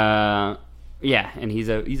 And he's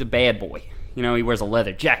a bad boy. You know, he wears a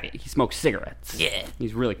leather jacket. He smokes cigarettes. Yeah.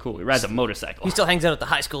 He's really cool. He rides a motorcycle. He still hangs out at the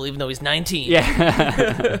high school even though he's 19.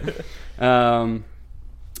 Yeah. Liliana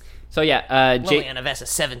Vess is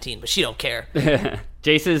 17, but she don't care.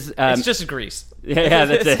 Jace's... it's just Greece. Yeah,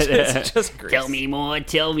 that's it. It's just Greece. Tell me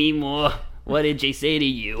more. What did Jace say to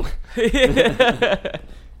you? Did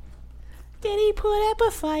he put up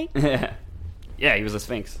a fight? Yeah, he was a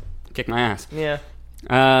Sphinx. Kicked my ass. Yeah.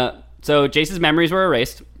 So Jace's memories were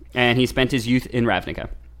erased, and he spent his youth in Ravnica.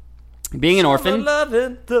 Being an orphan...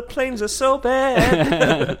 loving, the planes are so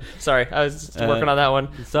bad. Sorry, I was working on that one.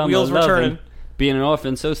 Wheels were turning. Being an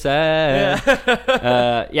orphan, so sad.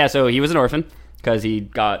 Yeah. So he was an orphan because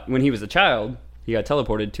when he was a child, he got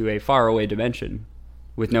teleported to a faraway dimension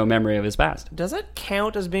with no memory of his past. Does that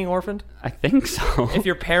count as being orphaned? I think so. If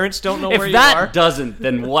your parents don't know where you are? If that doesn't,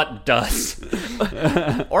 then what does?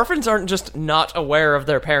 Orphans aren't just not aware of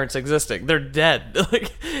their parents existing. They're dead.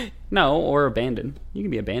 No, or abandoned. You can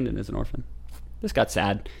be abandoned as an orphan. This got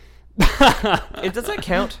sad. Does that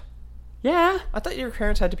count? Yeah. I thought your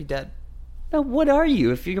parents had to be dead. Now, what are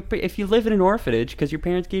you if you live in an orphanage because your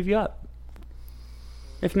parents gave you up?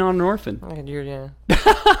 If not an orphan. You're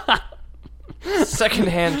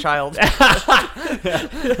second-hand child. That's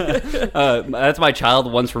my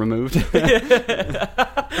child once removed.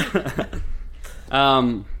 That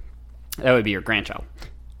would be your grandchild.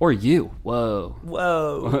 Or you.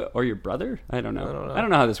 Whoa. Or your brother? I don't know. I don't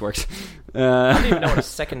know how this works. I don't even know what a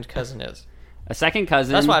second cousin is. A second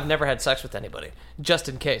cousin... That's why I've never had sex with anybody. Just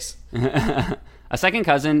in case. A second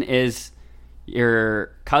cousin is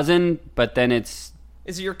your cousin, but then it's...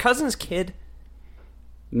 Is it your cousin's kid?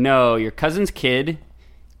 No, your cousin's kid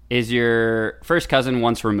is your first cousin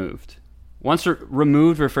once removed. Once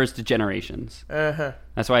removed refers to generations. Uh-huh.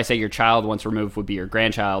 That's why I say your child once removed would be your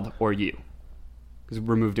grandchild or you. Because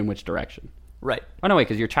removed in which direction? Right. Oh, no, wait,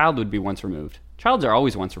 because your child would be once removed. Childs are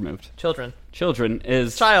always once removed. Children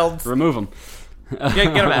is... Childs. Remove them.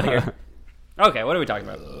 Get them out of here. Okay, what are we talking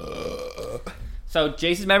about? So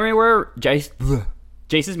Jace's memories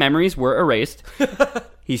were erased.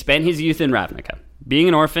 He spent his youth in Ravnica. Being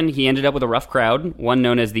an orphan, he ended up with a rough crowd, one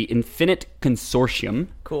known as the Infinite Consortium.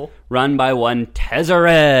 Cool. Run by one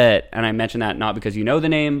Tezzeret. And I mention that not because you know the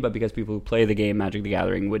name, but because people who play the game Magic the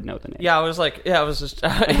Gathering would know the name. Yeah, I was just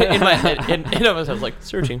in my head. I was like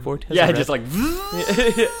searching for Tezzeret. Yeah, just like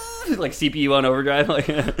like CPU on overdrive. Like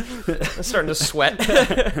I'm starting to sweat.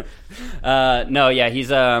 No, yeah, he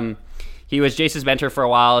was Jace's mentor for a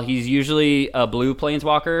while. He's usually a blue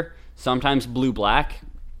planeswalker, sometimes blue-black.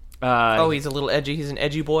 He's a little edgy. He's an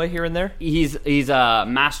edgy boy here and there. He's a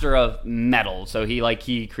master of metal, so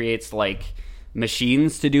he creates like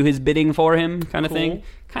machines to do his bidding for him, kind of thing.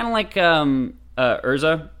 Kind of like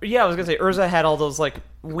Urza. Yeah, I was gonna say Urza had all those like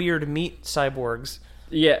weird meat cyborgs.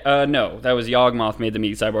 Yeah, no, that was Yawgmoth made the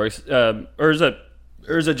meat cyborgs.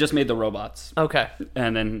 Urza just made the robots. Okay.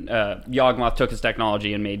 And then Yawgmoth took his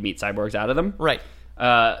technology and made meat cyborgs out of them. Right.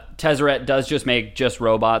 Tezzeret does just make just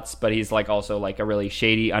robots, but he's like also like a really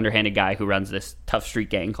shady, underhanded guy who runs this tough street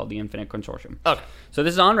gang called the Infinite Consortium. Okay. So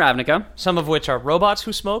this is on Ravnica. Some of which are robots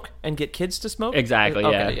who smoke and get kids to smoke? Exactly,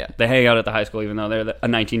 Okay, yeah. They hang out at the high school even though they're a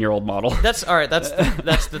 19-year-old model. That's all right. That's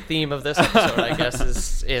the theme of this episode, I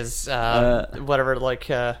guess, is whatever, like,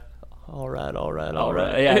 all right.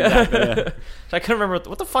 Yeah, exactly. Yeah. So I couldn't remember,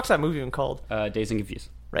 what the fuck's that movie even called? Dazed and Confused.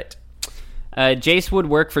 Right. Jace would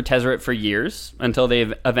work for Tezzeret for years until they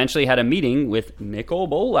eventually had a meeting with Nicol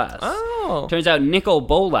Bolas. Oh. Turns out Nicol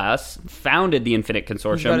Bolas founded the Infinite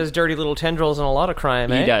Consortium. He's got his dirty little tendrils and a lot of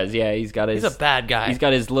crime, He does, yeah. He's a bad guy. He's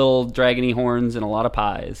got his little dragony horns and a lot of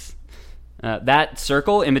pies. That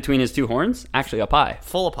circle in between his two horns, actually a pie.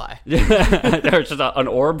 Full of pie. There's just an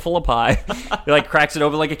orb full of pie. He like cracks it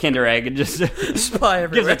open like a Kinder Egg and just pie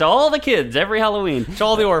gives it to all the kids every Halloween. To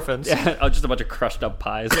all the orphans. Yeah, just a bunch of crushed up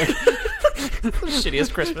pies.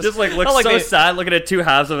 Shittiest Christmas. Just like looks so sad looking at two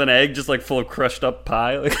halves of an egg just like full of crushed up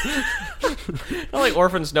pie. Like, not like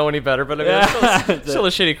orphans know any better, but I mean, it's still a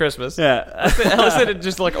shitty Christmas. Yeah. At least they didn't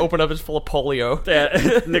just like open up, it's full of polio.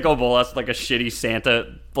 Yeah, Nicol Bolas like a shitty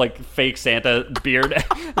Santa, like fake Santa beard,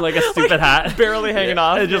 like a stupid hat, barely hanging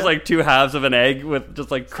off. And just like two halves of an egg with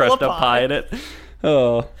just like crushed up pie in it.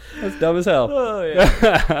 Oh, that's dumb as hell. Oh,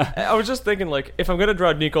 yeah. I was just thinking, like, if I'm going to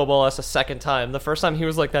draw Nicol Bolas a second time, the first time he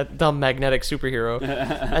was like that dumb magnetic superhero,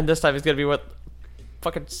 and this time he's going to be what?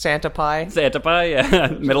 Fucking Santa pie? Santa pie, yeah.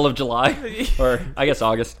 Middle of July. Or, I guess,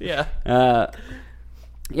 August. Yeah.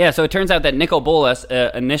 Yeah, so it turns out that Nicol Bolas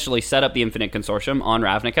initially set up the Infinite Consortium on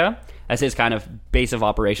Ravnica as his kind of base of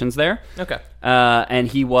operations there. Okay. And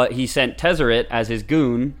he sent Tezzeret as his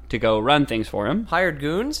goon to go run things for him. Hired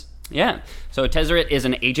goons? Yeah. So Tezzeret is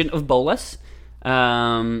an agent of Bolas.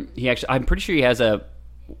 I'm pretty sure he has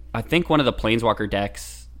I think one of the Planeswalker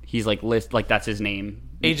decks, he's like that's his name.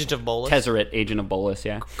 Agent of Bolas? Tezzeret, Agent of Bolas,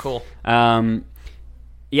 yeah. Cool. Yeah,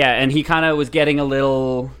 and he kind of was getting a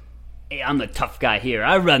little, hey, I'm the tough guy here.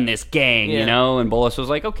 I run this gang, you know? And Bolas was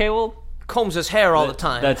like, okay, well, combs his hair all the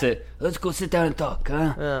time. That's it. Let's go sit down and talk,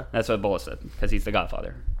 huh? Yeah. That's what Bolas said, because he's the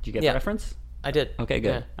Godfather. Did you get the reference? I did. Okay,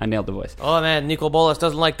 good. Yeah. I nailed the voice. Oh, man, Nicol Bolas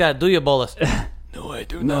doesn't like that, do you, Bolas? No, I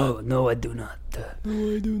do not. No, I do not.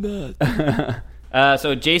 No, I do not.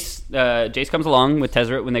 So Jace comes along with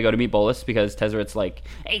Tezzeret when they go to meet Bolas, because Tezzeret's like,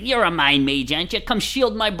 hey, you're a mind mage, aren't you? Come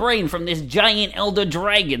shield my brain from this giant elder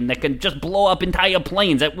dragon that can just blow up entire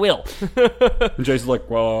planes at will. And Jace's like,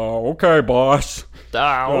 well, okay, boss.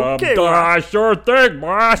 Okay, sure thing,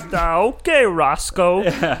 boss. Okay, Roscoe.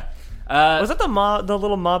 Yeah. Was that the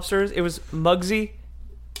little mobsters? It was Muggsy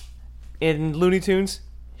in Looney Tunes.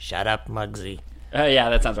 Shut up, Muggsy. Yeah,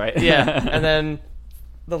 that sounds right. Yeah, and then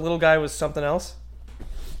the little guy was something else.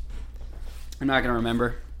 I'm not going to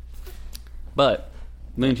remember. But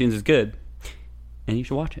Looney Tunes is good, and you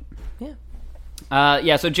should watch it. Yeah.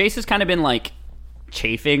 So Jace has kind of been, like,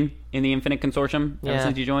 chafing in the Infinite Consortium ever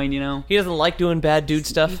since you joined, you know? He doesn't like doing bad dude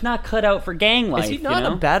stuff. He's not cut out for gang life, Is he not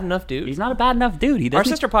a bad enough dude? He's not a bad enough dude. Our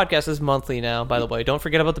sister podcast is monthly now, by the way. Don't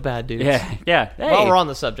forget about the bad dudes. Yeah. Hey, while we're on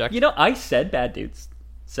the subject. You know, I said bad dudes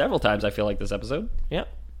several times, I feel like, this episode. Yep.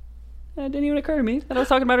 It didn't even occur to me that I was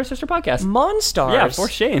talking about our sister podcast. Monstars. Yeah, for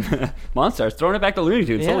shame. Monstars. Throwing it back to Looney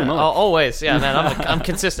Tunes. Yeah, always. Yeah, man. I'm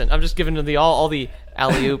consistent. I'm just giving them all the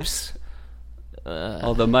alley-oops.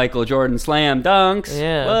 All the Michael Jordan slam dunks.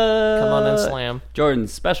 Yeah. What? Come on and slam.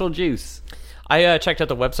 Jordan's special juice. I checked out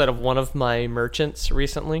the website of one of my merchants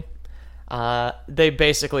recently. They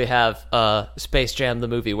basically have Space Jam the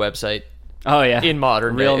movie website. Oh, yeah. In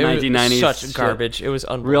modern Real day. 1990s. Such garbage. It was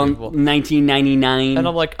Real unbelievable. 1999. And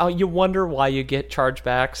I'm like, oh, you wonder why you get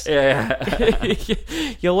chargebacks?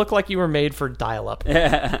 Yeah. You look like you were made for dial-up.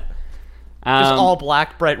 Yeah. Just all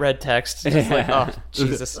black, bright red text. Just like, oh,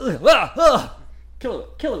 Jesus. Kill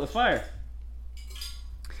it with fire.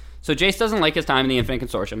 So Jace doesn't like his time in the Infinite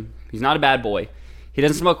Consortium. He's not a bad boy. He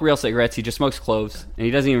doesn't smoke real cigarettes. He just smokes cloves, and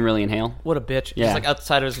he doesn't even really inhale. What a bitch. Yeah. Just like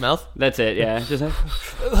outside of his mouth. That's it, yeah. Just like,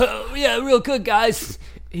 yeah, real good, guys.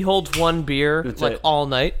 He holds one beer all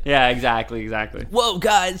night. Yeah, exactly. Whoa,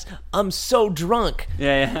 guys, I'm so drunk.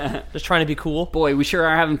 Yeah. Just trying to be cool. Boy, we sure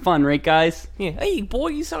are having fun, right, guys? Yeah. Hey,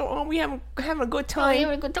 boy, we having a good time?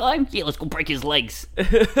 Having a good time? Yeah, let's go break his legs.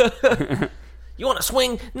 You want to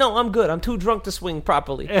swing? No, I'm good. I'm too drunk to swing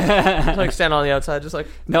properly. Just like stand on the outside, just like.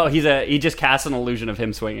 No, he just casts an illusion of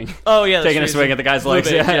him swinging. Oh yeah, taking a swing at the guy's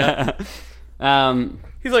legs. Yeah. Yeah.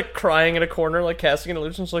 He's like crying in a corner, like casting an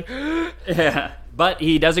illusion. Just like. Yeah, but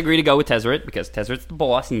he does agree to go with Tezzeret because Tezzeret's the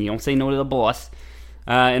boss, and you don't say no to the boss.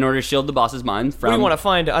 in order to shield the boss's mind from... We want to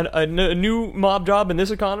find a new mob job in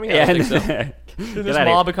this economy? I don't think so. In this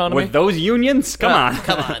mob economy? With those unions? Come on.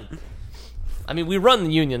 Come on. I mean, we run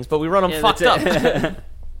the unions, but we run them fucked up.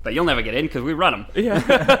 But you'll never get in because we run them.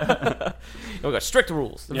 Yeah. We've got strict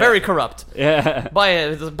rules. Very corrupt. Yeah.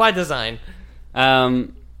 By design.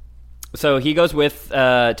 So he goes with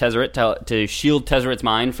Tezzeret to shield Tezzeret's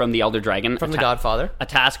mind from the Elder Dragon. From the Godfather. A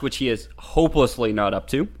task which he is hopelessly not up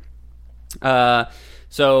to.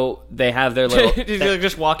 So they have their little... He's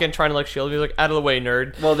just walk in trying to shield. He's like, out of the way,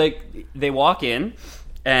 nerd. Well, they walk in,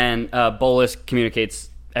 and Bolus communicates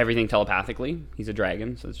everything telepathically. He's a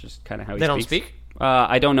dragon, so it's just kind of how he speaks. They don't speak?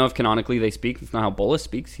 I don't know if canonically they speak. That's not how Bolus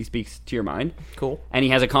speaks. He speaks to your mind. Cool. And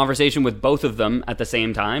he has a conversation with both of them at the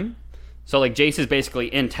same time. So, Jace is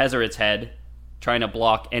basically in Tezzeret's head, trying to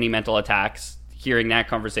block any mental attacks, hearing that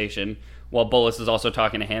conversation, while Bolus is also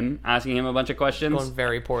talking to him, asking him a bunch of questions. Going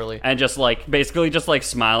very poorly. And just, basically just,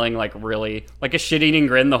 smiling, really, like a shit-eating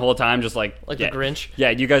grin the whole time, just Like the Grinch?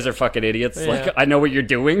 Yeah, you guys are fucking idiots. Yeah. I know what you're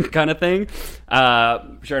doing, kind of thing.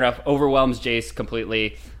 Sure enough, overwhelms Jace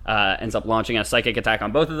completely, ends up launching a psychic attack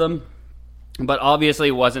on both of them. But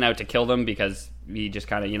obviously wasn't out to kill them because he just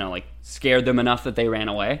kind of, scared them enough that they ran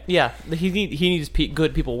away. Yeah, he needs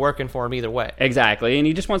good people working for him either way. Exactly, and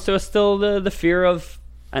he just wants to instill the fear of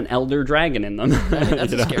an elder dragon in them.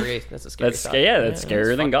 That's a scary thought. That's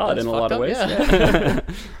scarier than God in a lot of ways. Yeah.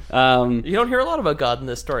 You don't hear a lot about God in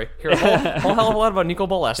this story. You hear a whole hell of a lot about Nicol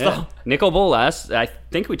Bolas, though. Nicol Bolas, I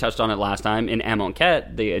think we touched on it last time, in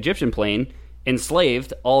Amonkhet, the Egyptian plane,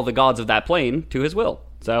 enslaved all the gods of that plane to his will.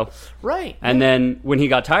 So right, and then when he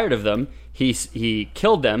got tired of them, he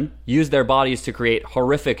killed them, used their bodies to create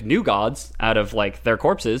horrific new gods out of their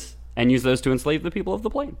corpses, and used those to enslave the people of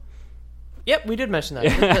the plane. Yep, we did mention that.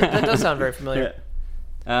 That does sound very familiar.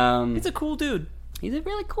 Yeah. He's a cool dude. He's a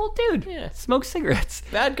really cool dude. Yeah, smokes cigarettes.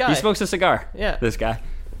 Bad guy. He smokes a cigar. Yeah, this guy.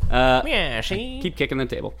 Keep kicking the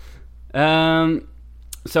table.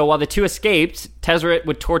 So while the two escaped, Tezzeret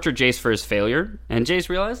would torture Jace for his failure, and Jace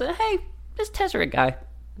realized that, hey, this Tezzeret guy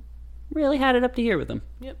really had it up to here with him.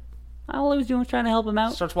 Yep. All he was doing was trying to help him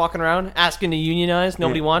out. Starts walking around, asking to unionize.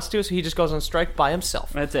 Nobody wants to, so he just goes on strike by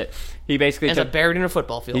himself. That's it. He basically ends up buried in a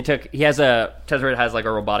football field. Tezzeret has a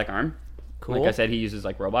robotic arm. Cool. Like I said, he uses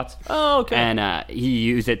robots. Oh, okay. And he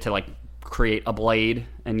used it to create a blade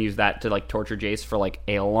and use that to torture Jace for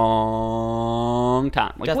a long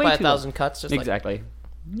time. Death by 1,000 cuts. Just exactly.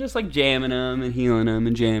 Just jamming him and healing him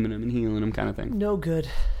and jamming him and healing him kind of thing. No good.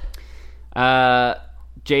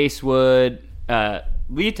 Jace would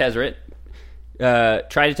leave Tezzeret,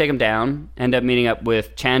 try to take him down, end up meeting up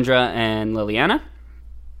with Chandra and Liliana.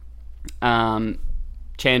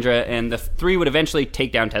 Chandra and the three would eventually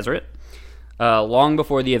take down Tezzeret, long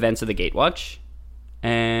before the events of the Gatewatch.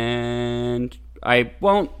 And I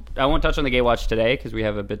won't touch on the Gatewatch today because we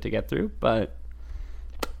have a bit to get through, but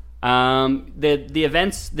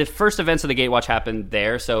the first events of the Gatewatch happened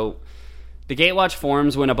there. So the Gatewatch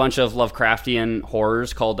forms when a bunch of Lovecraftian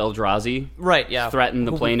horrors called Eldrazi threaten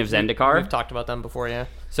the plane of Zendikar. We've talked about them before, yeah.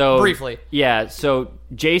 So briefly. Yeah, so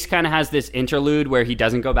Jace kind of has this interlude where he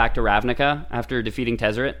doesn't go back to Ravnica after defeating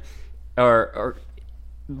Tezzeret. Or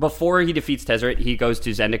before he defeats Tezzeret, he goes to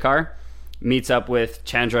Zendikar, meets up with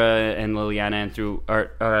Chandra and Liliana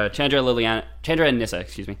Chandra and Nissa,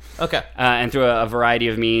 excuse me. Okay. And through a variety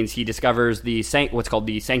of means, he discovers what's called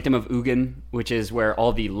the Sanctum of Ugin, which is where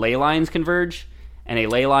all the ley lines converge. And a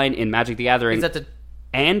ley line in Magic the Gathering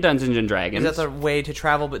and Dungeons and Dragons. Is that the way to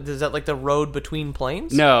travel? But is that the road between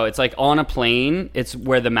planes? No, it's on a plane. It's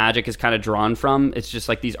where the magic is kind of drawn from. It's just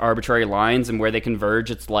these arbitrary lines, and where they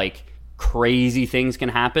converge, it's crazy things can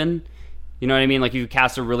happen. You know what I mean? You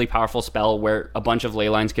cast a really powerful spell where a bunch of ley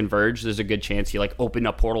lines converge, there's a good chance you open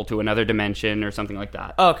a portal to another dimension or something like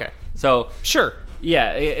that. Oh, okay. So sure.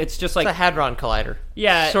 Yeah, it's just it's a Hadron Collider.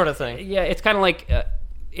 Yeah. Sort of thing. Yeah, it's kind of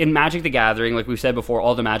in Magic the Gathering, like we've said before,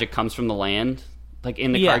 all the magic comes from the land.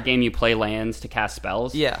 In the card game, you play lands to cast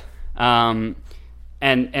spells. Yeah. And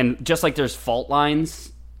just there's fault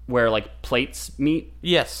lines where plates meet.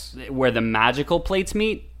 Yes. Where the magical plates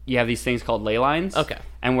meet, you have these things called ley lines. Okay.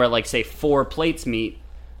 And where say 4 plates meet,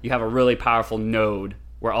 you have a really powerful node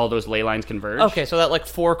where all those ley lines converge. Okay, so that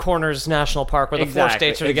Four Corners National Park where the 4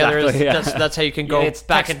 states are together, that's how you can go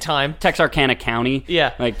back in time. Texarkana County.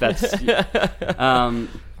 Yeah. That's...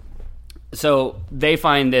 So they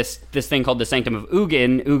find this thing called the Sanctum of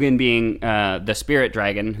Ugin, Ugin being the spirit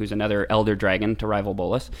dragon, who's another elder dragon to rival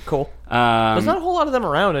Bolus. Cool. There's not a whole lot of them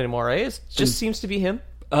around anymore, eh? It just seems to be him.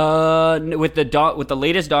 With the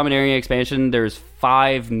latest Dominaria expansion, there's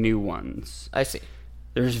 5 new ones. I see.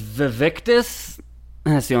 There's Vivictus,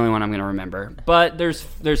 That's the only one I'm going to remember. But there's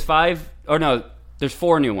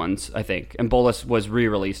 4 new ones, I think. And Bolas was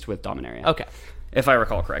re-released with Dominaria. Okay. If I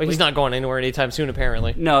recall correctly. But he's not going anywhere anytime soon,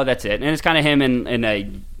 apparently. No, that's it. And it's kind of him in a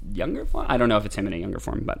younger form. I don't know if it's him in a younger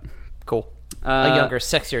form, but... Cool. A younger,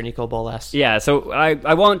 sexier Nico Bolas. Yeah, so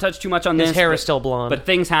I won't touch too much on this. His hair is still blonde. But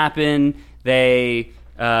things happen. They,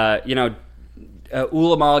 Ulamog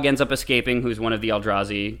ends up escaping, who's one of the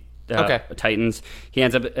Eldrazi Titans. He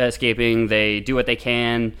ends up escaping. They do what they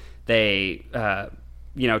can. They,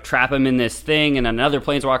 trap him in this thing, and another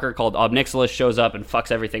Planeswalker called Obnixilis shows up and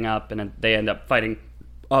fucks everything up, and then they end up fighting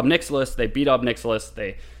Obnixilis. They beat Obnixilis.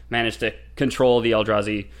 They manage to control the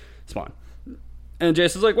Eldrazi spawn. And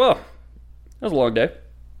Jason's like, well, that was a long day.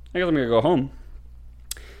 I guess I'm going to go home.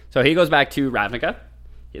 So he goes back to Ravnica.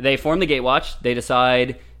 They form the Gatewatch. They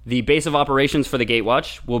decide the base of operations for the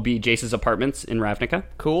Gatewatch will be Jace's apartments in Ravnica.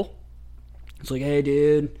 Cool. It's like, hey,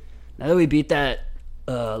 dude, now that we beat that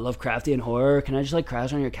Lovecraftian horror, can I just,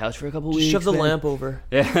 crash on your couch for a couple weeks? Shove the lamp over.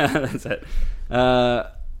 Yeah, that's it.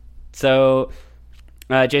 So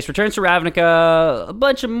Jace returns to Ravnica. A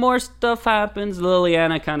bunch of more stuff happens.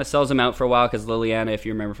 Liliana kind of sells him out for a while because Liliana, if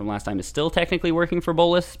you remember from last time, is still technically working for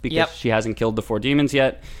Bolas because she hasn't killed the 4 demons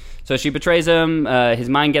yet. So she betrays him. His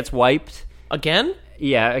mind gets wiped. Again?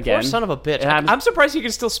 Yeah, again. Poor son of a bitch. I'm surprised you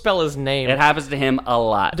can still spell his name. It happens to him a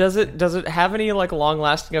lot. Does it have any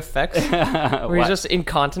long-lasting effects? Where he's just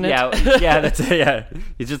incontinent? Yeah, that's it. Yeah,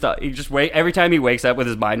 he just wait every time he wakes up with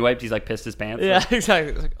his mind wiped. He's pissed his pants. Yeah,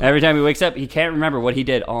 exactly. Every time he wakes up, he can't remember what he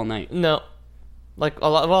did all night. No, a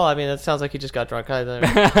lot. Well, I mean, it sounds like he just got drunk.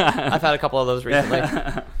 I've had a couple of those recently.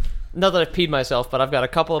 Not that I've peed myself, but I've got a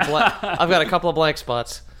couple of blank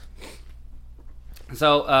spots.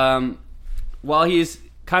 So, while he's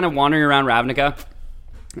kind of wandering around Ravnica,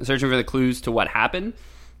 searching for the clues to what happened,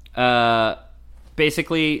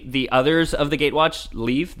 basically the others of the Gatewatch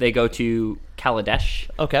leave. They go to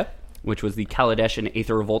Kaladesh, which was the Kaladesh and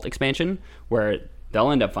Aether Revolt expansion, where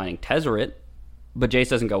they'll end up finding Tezzeret, but Jace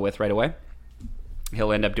doesn't go with right away.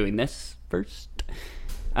 He'll end up doing this first.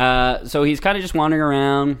 So he's kind of just wandering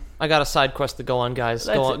around. I got a side quest to go on, guys.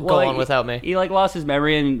 Go on without me. He lost his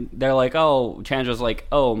memory, and they're like, Chandra's like,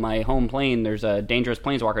 my home plane, there's a dangerous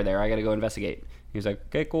planeswalker there. I got to go investigate. He's like,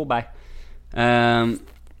 okay, cool, bye.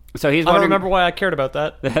 So he's. I don't remember why I cared about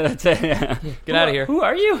that. That's it. Yeah. Get out of here. Who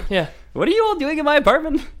are you? Yeah. What are you all doing in my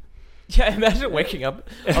apartment? Yeah, imagine waking up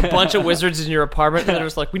a bunch of wizards in your apartment, and they're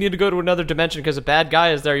just like, we need to go to another dimension because a bad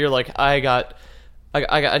guy is there. You're like, I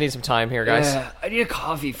need some time here, guys. Yeah, I need a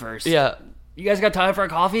coffee first. Yeah. You guys got time for a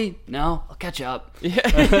coffee? No? I'll catch up. Yeah,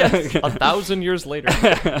 yes. 1,000 years later.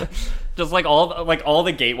 Just all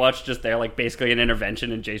the Gatewatch just there, basically an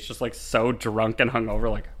intervention, and Jace just so drunk and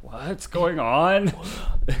hungover, what's going on?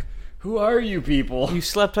 Who are you people? You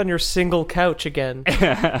slept on your single couch again.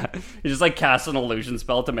 You just cast an illusion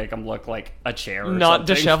spell to make him look like a chair or not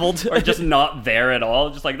something. Disheveled. Or just not there at all.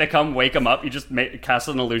 Just they come wake him up, you just cast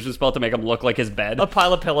an illusion spell to make him look like his bed. A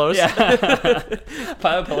pile of pillows. Yeah. A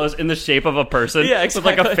pile of pillows in the shape of a person. Yeah,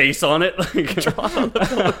 exactly. With a face on it. Drawn on the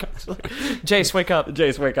pillow. Jace, wake up.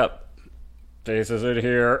 Jace, wake up. Jace isn't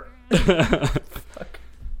here. Fuck.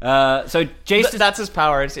 So Jace, that's his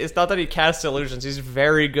power. It's not that he casts illusions. He's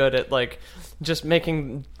very good at just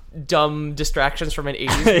making dumb distractions from an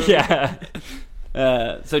 80s movie. Yeah.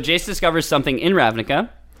 So Jace discovers something in Ravnica,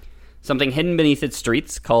 something hidden beneath its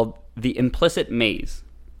streets called the Implicit Maze.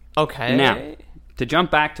 Okay. Now, to jump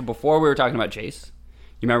back to before we were talking about Jace,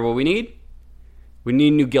 you remember what we need? We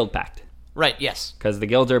need a new guild pact. Right, yes. Because the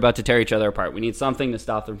guilds are about to tear each other apart. We need something to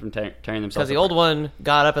stop them from tearing themselves apart. Because the old one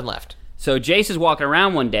got up and left. So Jace is walking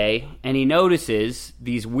around one day, and he notices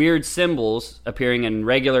these weird symbols appearing in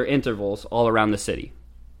regular intervals all around the city.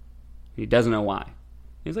 He doesn't know why.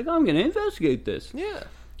 He's like, I'm going to investigate this. Yeah.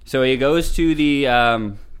 So he goes to the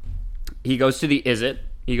Izzet. He goes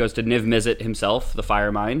to Niv Mizzet himself, the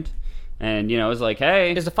Firemind, and is like,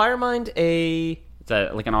 hey. Is the Firemind It's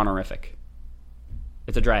an honorific.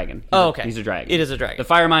 It's a dragon. Okay. He's a dragon. It is a dragon.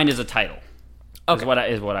 The Firemind is a title.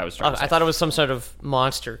 Okay. Is what I was trying to say. I thought it was some sort of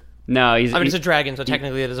monster. No, he's a dragon, so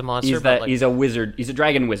technically it is a monster. He's a wizard. He's a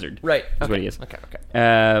dragon wizard. Right. That's what he is.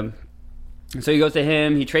 Okay. So he goes to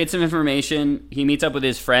him. He trades some information. He meets up with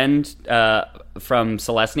his friend from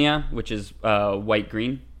Celestia, which is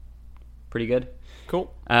white-green. Pretty good.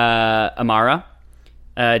 Cool. Amara.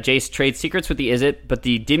 Jace trades secrets with the Izzet, but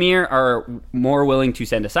the Dimir are more willing to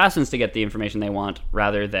send assassins to get the information they want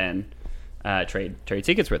rather than trade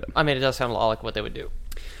secrets with them. I mean, it does sound a lot like what they would do.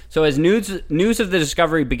 So as news of the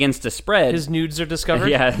discovery begins to spread, His nudes are discovered.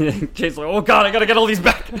 yeah, Jay's like, oh god, I gotta get all these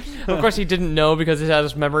back. Of course, he didn't know because he had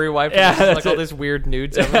his memory wiped. Yeah, And there's, that's like all it. these weird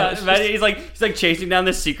nudes. Imagine he's like chasing down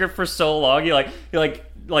this secret for so long. He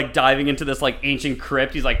like diving into this like ancient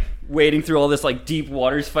crypt. He's like wading through all this like deep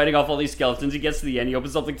waters, fighting off all these skeletons. He gets to the end. He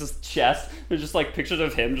opens up like this chest. There's just like pictures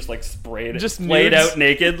of him just like sprayed, Just laid nudes. out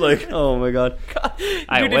naked. Like, oh my god.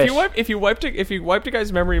 I Dude, wish. if you wiped a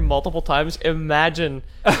guy's memory multiple times, imagine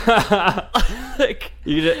like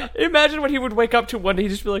imagine what he would wake up to one day. He'd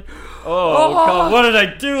just be like, Oh god, what did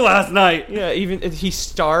I do last night? yeah. Even if he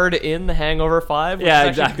starred in The Hangover 5, which Yeah,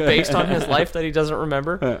 is actually exactly. based on his life that he doesn't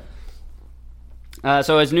remember.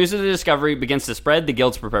 So as news of the discovery begins to spread, the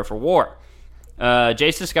guilds prepare for war.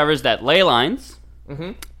 Jace discovers that ley lines,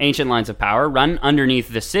 ancient lines of power, run underneath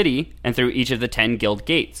the city and through each of the 10 guild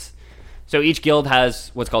gates. So each guild has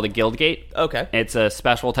what's called a guild gate. Okay. It's a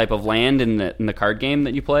special type of land in the card game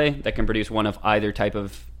that you play that can produce one of either type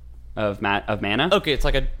of mana. Okay, it's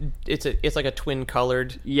like a twin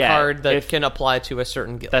colored Yeah, card that if- can apply to a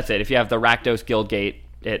certain guild. That's it. If you have the Rakdos guild gate,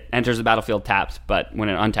 it enters the battlefield tapped, but when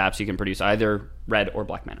it untaps, you can produce either red or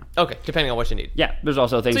black mana. Okay, depending on what you need. Yeah, there's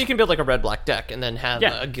also things... So you can build like a red-black deck and then have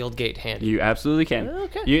Yeah. a guild gate handy. You absolutely can.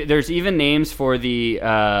 Okay. There's even names for the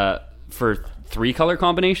for 3 color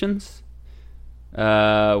combinations,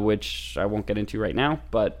 which I won't get into right now.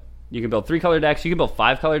 But you can build 3 color decks. You can build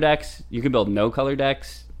 5 color decks. You can build no color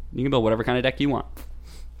decks. You can build whatever kind of deck you want.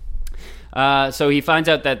 So he finds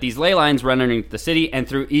out that these ley lines run underneath the city and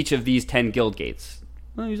through each of these 10 guild gates.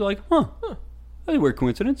 And he's like, huh, that's a weird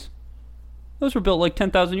coincidence. Those were built like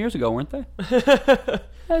 10,000 years ago, weren't they?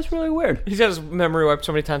 That's really weird. He's got his memory wiped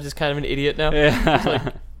so many times he's kind of an idiot now.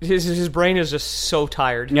 Yeah. His brain is just so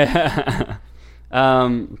tired. Yeah.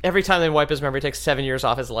 Every time they wipe his memory, it takes 7 years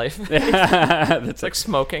off his life. That's It's like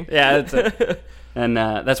smoking. Yeah, that's it. And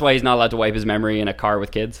that's why he's not allowed to wipe his memory in a car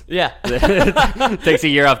with kids. Yeah. It takes a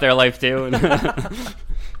year off their life too.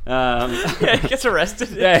 Yeah, he gets arrested.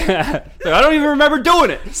 Yeah. So I don't even remember doing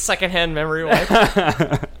it. Secondhand memory wipe.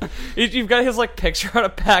 You've got his like picture on a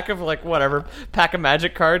pack of like whatever pack of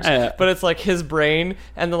magic cards, Yeah. but it's like his brain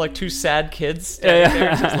and then like 2 sad kids standing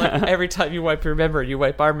there. It's just like every time you wipe your memory, you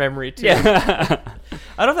wipe our memory too. Yeah.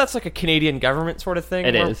 I don't know if that's like a Canadian government sort of thing.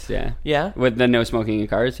 It where- is, yeah. Yeah. With the no smoking in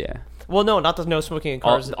cars, yeah. Well, no, not the no smoking in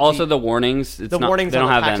cars. Also the warnings. It's the not, warnings they on don't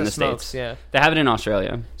the have that packs in of the smokes, States. yeah. They have it in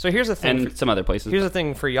Australia So here's the thing. and some other places. Here's the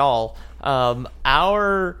thing for y'all.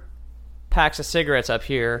 Our packs of cigarettes up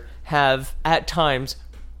here have, at times,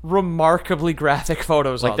 remarkably graphic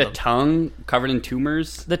photos like on the them. tongue covered in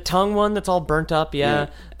tumors. The tongue one that's all burnt up, yeah. Yeah.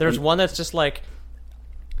 There's one that's just like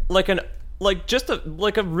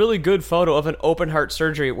a really good photo of an open heart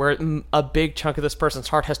surgery where a big chunk of this person's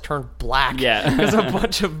heart has turned black. Yeah. Because a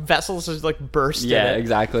bunch of vessels just like burst Yeah, in it.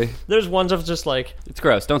 exactly. There's ones of just like, It's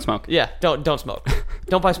gross. Don't smoke. yeah, don't smoke.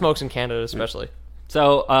 Don't buy smokes in Canada especially.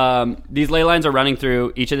 So these ley lines are running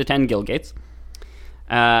through each of the 10 guild gates.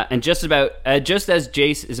 And just as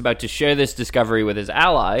Jace is about to share this discovery with his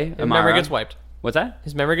ally, His Amara, memory gets wiped. What's that?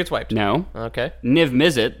 His memory gets wiped. No. Okay. Niv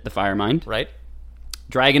Mizzet, the Firemind, Right?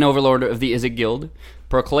 Dragon Overlord of the Izzet Guild,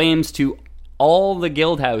 proclaims to all the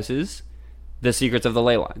guild houses the secrets of the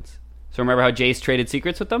ley lines. So remember how Jace traded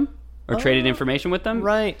secrets with them? Or traded information with them?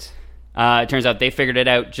 Right. It turns out they figured it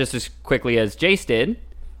out just as quickly as Jace did.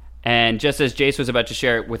 And just as Jace was about to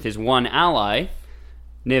share it with his one ally,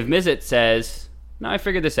 Niv Mizzet says, "No, I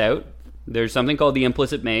figured this out. There's something called the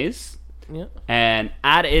Implicit Maze. Yeah. And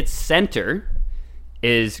at its center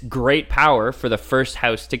is great power for the first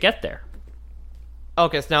house to get there."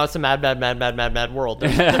 Okay, so now it's a mad world.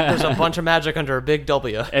 There's a bunch of magic under a big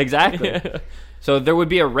W. Exactly. So there would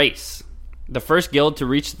be a race. The first guild to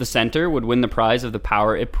reach the center would win the prize of the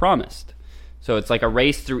power it promised. So it's like a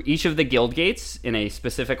race through each of the guild gates in a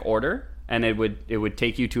specific order, and it would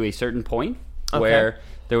take you to a certain point where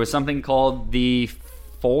there was something called the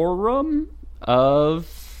Forum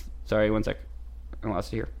of... Sorry, one sec. I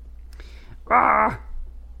lost it here.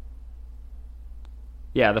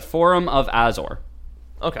 Yeah, the Forum of Azor.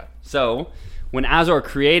 Okay. So, when Azor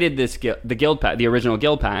created this the guild pack, the original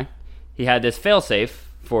guild pack, he had this failsafe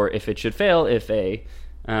for if it should fail, if a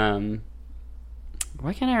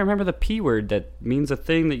why can't I remember the P word that means a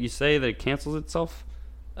thing that you say that it cancels itself?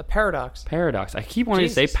 A paradox. Paradox. I keep wanting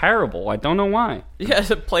to say Jesus. parable. I don't know why. Yeah,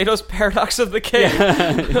 Plato's paradox of the cave.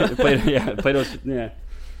 Plato's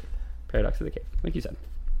paradox of the cave, like you said.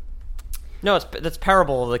 No, that's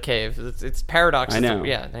parable of the cave. It's paradox. I know.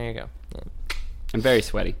 Yeah, there you go. Yeah. I'm very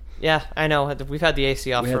sweaty. Yeah, I know. We've had the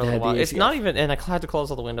AC off We for had a to little have while. the It's AC not off. even, and I had to close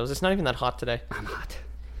all the windows. It's not even that hot today. I'm hot.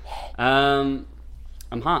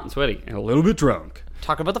 I'm hot and sweaty and a little bit drunk.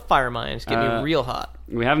 Talking about the fire mines, getting me real hot.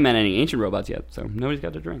 We haven't met any ancient robots yet, so nobody's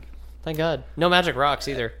got to drink. Thank God. No magic rocks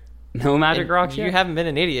either. No magic rocks yet? You haven't been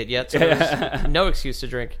an idiot yet, so there's no excuse to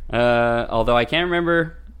drink. Although I can't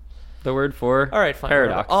remember the word for All right, fine.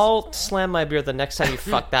 paradox. I'll slam my beer the next time you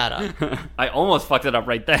fuck that up. I almost fucked it up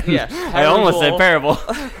right then. Yeah. I almost said parable.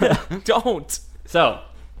 Don't. So,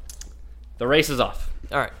 the race is off.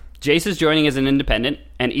 All right. Jace is joining as an independent,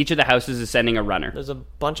 and each of the houses is sending a runner. There's a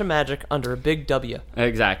bunch of magic under a big W.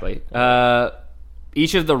 Exactly.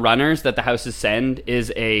 Each of the runners that the houses send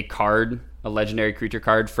is a card, a legendary creature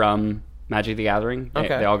card from Magic the Gathering. Okay.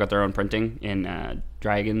 They all got their own printing in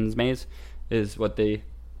Dragon's Maze, is what the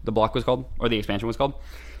block was called, or the expansion was called.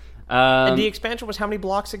 And the expansion was how many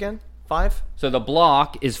blocks again? 5? So the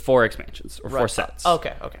block is 4 expansions, or 4 sets.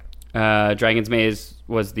 Okay. Dragon's Maze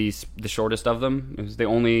was the shortest of them. It was the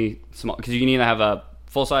only small, because you can either have a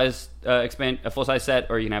full size set,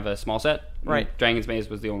 or you can have a small set. Right. And Dragon's Maze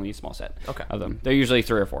was the only small set Okay. of them. They're usually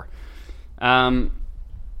 3 or 4.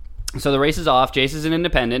 So the race is off. Jace is an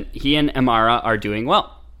independent. He and Amara are doing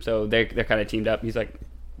well. So they're kind of teamed up. He's like,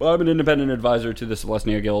 well, I'm an independent advisor to the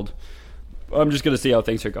Celestia Guild. I'm just going to see how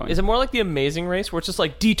things are going. Is it more like the Amazing Race, where it's just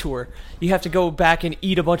like Detour? You have to go back and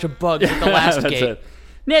eat a bunch of bugs at the last That's gate. it.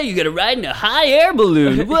 Now you got to ride in a hot air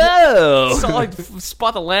balloon. Whoa! So like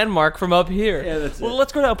spot the landmark from up here. Yeah, that's well, it.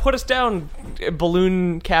 let's go down. Put us down,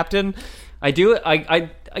 balloon captain. I do.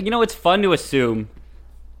 It's fun to assume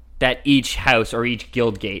that each house or each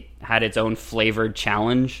guild gate had its own flavored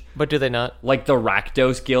challenge. But do they not? Like the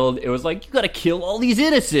Rakdos Guild, it was like, you got to kill all these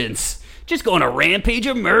innocents. Just go on a rampage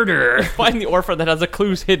of murder. Find the orphan that has the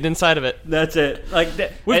clues hidden inside of it. That's it. Like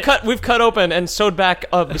We've cut open and sewed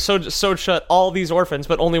shut all these orphans,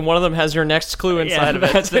 but only one of them has your next clue inside of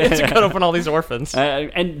it. that's it. To cut open all these orphans.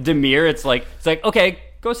 And Demir, it's like, okay,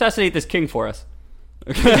 go assassinate this king for us.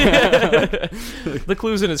 The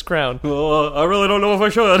clue's in his crown. Well, I really don't know if I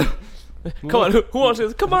should. Come on, who wants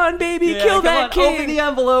this? Come on, baby, kill that king. Open the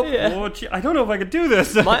envelope. Yeah. Oh, I don't know if I could do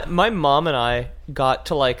this. My mom and I got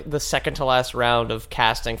to like the second to last round of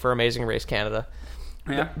casting for Amazing Race Canada,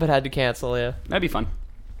 Yeah. but had to cancel. Yeah, That'd be fun.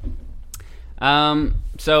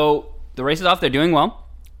 So the race is off. They're doing well.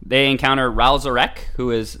 They encounter Ral Zarek,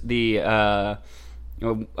 who is the a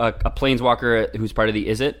planeswalker who's part of the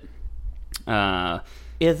Izzet.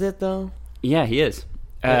 is it though? Yeah, he is.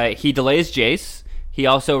 He delays Jace. He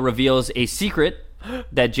also reveals a secret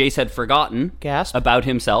that Jace had forgotten Gasp. about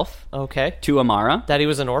himself Okay, to Amara. that he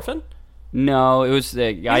was an orphan. No, it was.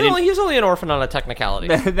 He was only an orphan on a technicality.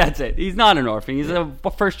 That's it. He's not an orphan. He's a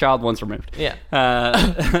first child once removed. Yeah.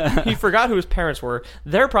 He forgot who his parents were.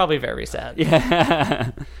 They're probably very sad.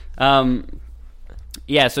 Yeah.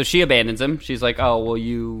 Yeah, so she abandons him. She's like, oh, well,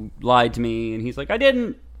 you lied to me. And he's like, I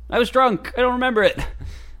didn't. I was drunk. I don't remember it.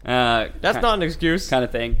 That's not an excuse. Kind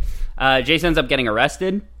of thing. Jace ends up getting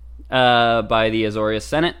arrested by the Azorius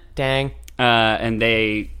Senate. Dang. And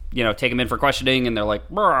they, take him in for questioning. And they're like,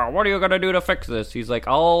 "Bruh, what are you going to do to fix this?" He's like,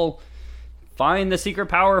 I'll find the secret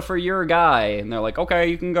power for your guy. And they're like, okay,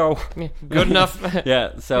 you can go. Good enough.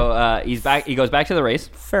 Yeah, so he's back. He goes back to the race.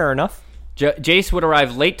 Fair enough. Jace would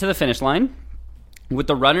arrive late to the finish line, with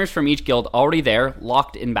the runners from each guild already there,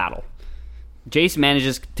 locked in battle. Jace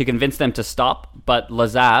manages to convince them to stop, but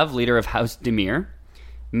Lazav, leader of House Demir,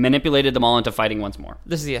 manipulated them all into fighting once more.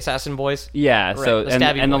 This is the assassin boys. Yeah, Right, so the and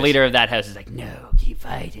stabby the boys. leader of that house is like, no, keep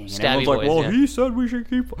fighting. And Stabby everyone's like, boys, well, yeah. he said we should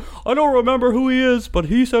keep. I don't remember who he is, but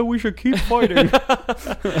he said we should keep fighting.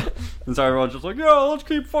 And so everyone's just like, yeah, let's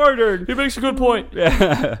keep fighting. He makes a good point.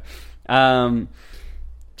 Yeah.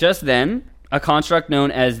 Just then, a construct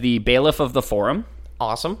known as the Bailiff of the Forum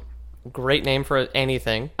Awesome. Great name for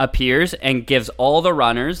anything. appears and gives all the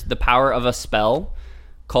runners the power of a spell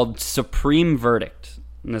called Supreme Verdict.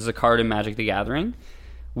 And this is a card in Magic the Gathering,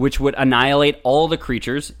 which would annihilate all the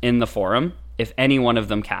creatures in the Forum if any one of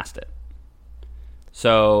them cast it.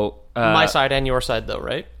 So My side and your side, though,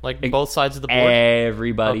 right? Like both sides of the board?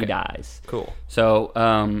 everybody Okay. dies. Cool.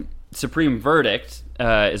 So Supreme Verdict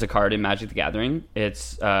is a card in Magic the Gathering.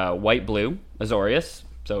 It's white-blue, Azorius.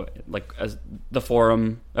 So as the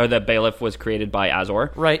Forum, or the Bailiff was created by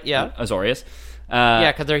Azor. Right, yeah. Azorius.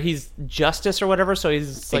 Yeah, because he's justice or whatever, so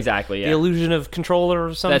he's like Exactly, yeah. the illusion of control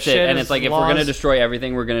or some That's shit. it. And is it's like, if we're laws. going to destroy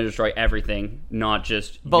everything, we're going to destroy everything, not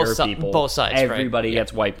just Both your people. both sides, right. Everybody Yeah.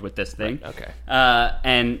 gets wiped with this thing. Right,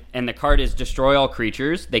 okay. And the card is destroy all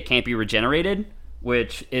creatures. They can't be regenerated,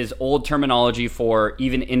 which is old terminology for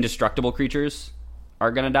even indestructible creatures are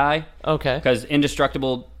going to die. Okay. Because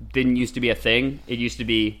indestructible didn't used to be a thing. It used to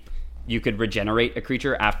be you could regenerate a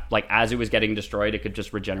creature as it was getting destroyed. It could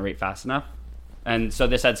just regenerate fast enough. And so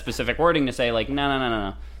this had specific wording to say, like,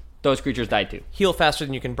 no. those creatures died too. Heal faster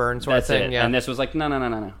than you can burn sort That's of thing. it. Yeah. And this was like,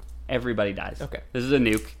 no. Everybody dies. Okay. This is a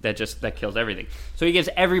nuke that kills everything. So he gives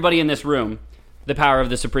everybody in this room the power of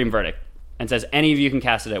the Supreme Verdict and says any of you can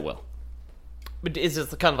cast it at will. But is this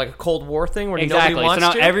kind of like a Cold War thing where Exactly. nobody wants so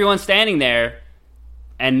now to? everyone's standing there,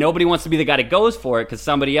 and nobody wants to be the guy that goes for it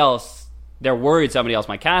because they're worried somebody else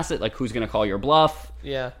might cast it. Like, who's going to call your bluff?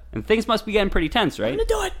 Yeah. And things must be getting pretty tense, right? I'm gonna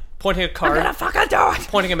do it. Pointing a card. I'm gonna fucking do it.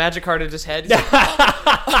 Pointing a magic card at his head. He's like,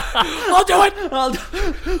 I'll do it.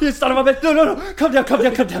 You son of a bitch. No. Calm down.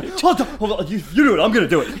 Hold on. You do it. I'm going to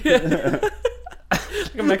do it.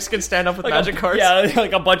 Like a Mexican stand-up with magic cards. Yeah,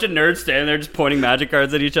 like a bunch of nerds standing there just pointing magic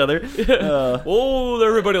cards at each other. Oh,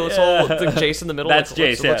 everybody, let's all... Like Jace in the middle. That's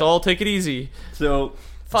Jace, Let's all take it easy. So...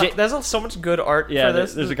 Fuck, there's so much good art for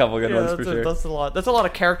this. There's a couple good ones for sure. That's a lot. That's a lot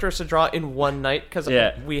of characters to draw in one night because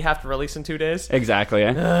we have to release in 2 days. Exactly,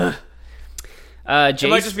 yeah. Jace, it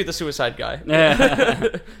might just be the suicide guy.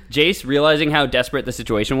 Jace, realizing how desperate the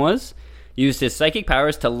situation was, used his psychic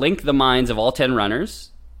powers to link the minds of all 10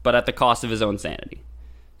 runners, but at the cost of his own sanity.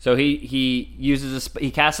 So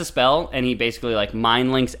he casts a spell, and he basically like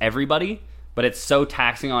mind links everybody, but it's so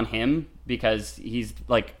taxing on him because he's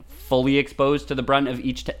like fully exposed to the brunt of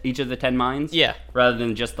each of the 10 minds. Yeah. Rather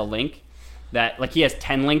than just the link. That like he has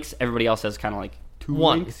 10 links, everybody else has kind of like 2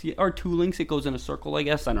 links. Or 2 links, it goes in a circle, I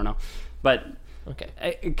guess. I don't know. But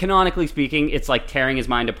canonically speaking, it's like tearing his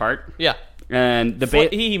mind apart. Yeah. And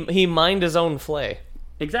he mined his own flay.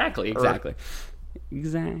 Exactly. That's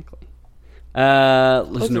Listen a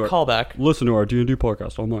callback. Listen to our D&D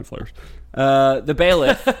podcast on Mind Flayers. The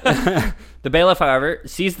bailiff, however,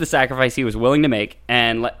 sees the sacrifice he was willing to make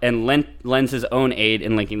and lends his own aid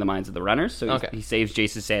in linking the minds of the runners. So he saves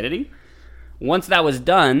Jace's sanity. Once that was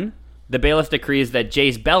done, the bailiff decrees that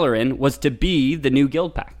Jace Beleren was to be the new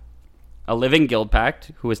guild pact, a living guild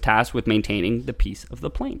pact who was tasked with maintaining the peace of the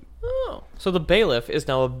plane. Oh, so the bailiff is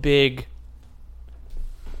now a big,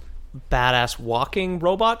 badass walking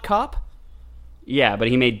robot cop. Yeah, but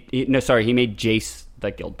he made Jace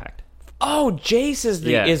the guild pact. Oh, Jace is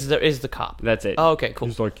the cop. That's it. Oh, okay, cool.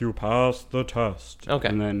 He's like, you passed the test. Okay.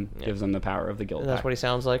 And then gives them the power of the guild That's pact. what he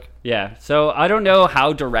sounds like. Yeah. So I don't know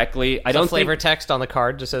how directly. I don't flavor text on the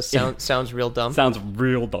card just says sounds real dumb. Sounds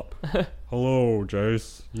real dumb. Hello,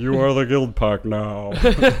 Jace. You are the guild pack now.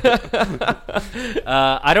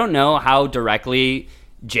 I don't know how directly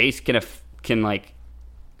Jace can like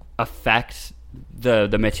affect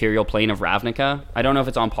the material plane of Ravnica. I don't know if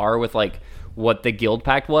it's on par with like what the guild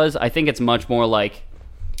pact was. I think it's much more like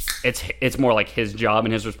it's more like his job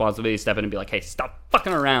and his responsibility to step in and be like, hey, stop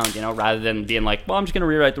fucking around, rather than being like, well, I'm just gonna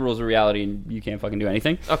rewrite the rules of reality and you can't fucking do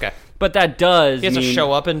anything. Okay. But that does he has to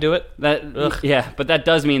show up and do it. But that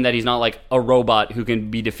does mean that he's not like a robot who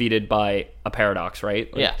can be defeated by a paradox,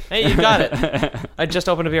 right? Like, yeah. Hey, you got it. I just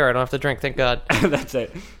opened a beer. I don't have to drink. Thank God. That's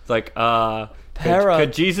it. It's like,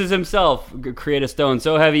 could Jesus himself create a stone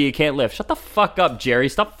so heavy you can't lift? Shut the fuck up, Jerry.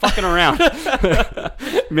 Stop fucking around.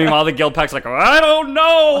 Meanwhile, the guild pack's like, I don't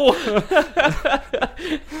know.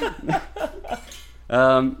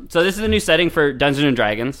 So this is a new setting for Dungeons and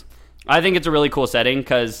Dragons. I think it's a really cool setting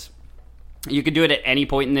because you could do it at any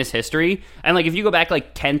point in this history. And like if you go back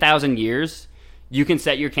like 10,000 years, you can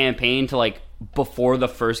set your campaign to like before the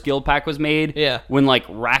first guild pack was made. Yeah. When like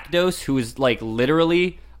Rakdos, who is like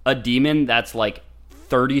literally a demon that's like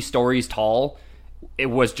 30 stories tall, it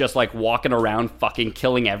was just like walking around fucking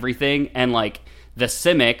killing everything. And like the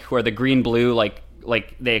Simic, who are the green-blue, like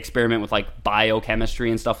they experiment with like biochemistry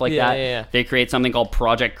and stuff like that. Yeah. They create something called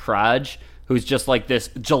Project Kraj, who's just like this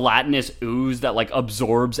gelatinous ooze that like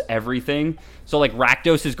absorbs everything. So like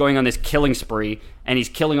Rakdos is going on this killing spree and he's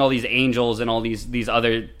killing all these angels and all these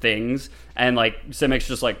other things. And like Simic's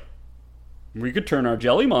just like, we could turn our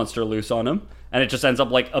jelly monster loose on him. And it just ends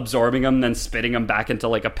up like absorbing him, then spitting him back into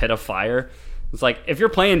like a pit of fire. It's like if you're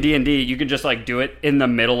playing D&D, you can just like do it in the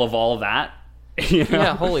middle of all that.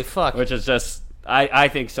 Yeah, holy fuck. Which is just I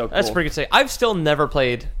think so cool. That's pretty good. I've still never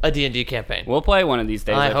played a D&D campaign. We'll play one of these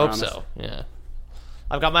days. I hope promise. so. Yeah.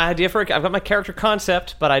 I've got my character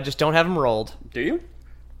concept, but I just don't have them rolled. Do you?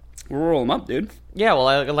 We'll roll them up, dude. Yeah,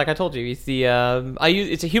 well, like I told you, it's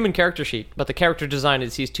it's a human character sheet, but the character design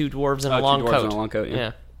is he's 2 dwarves and a long coat. And a long coat.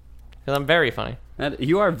 Yeah. Because I'm very funny.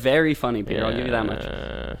 You are very funny, Peter. I'll give you that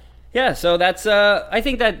much. Yeah, so that's I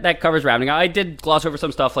think that covers Ravnica. I did gloss over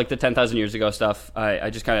some stuff like the 10,000 years ago stuff. I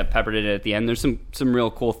just kind of peppered it at the end. There's some real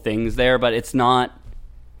cool things there, but it's not.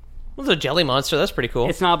 Well, it's a jelly monster. That's pretty cool.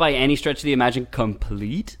 It's not by any stretch of the imagination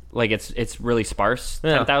complete. Like it's really sparse.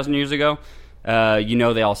 10,000 years ago,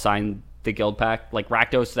 they all signed the guild pact. Like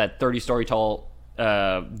Rakdos, that 30-story tall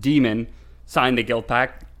demon, signed the guild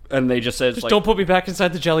pact. And they just said, Just don't put me back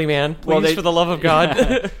inside the jelly man, please, Well, for the love of God.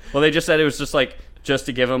 Yeah. Well, they just said it was just like, just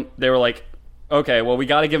to give him, they were like, okay, well, we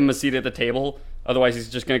got to give him a seat at the table. Otherwise, he's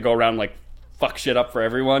just going to go around like fuck shit up for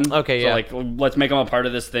everyone. Okay, so, yeah. like, let's make him a part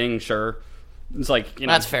of this thing, sure. It's like, you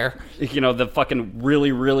know. That's fair. You know, the fucking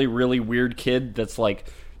really, really, really weird kid that's like,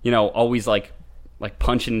 you know, always like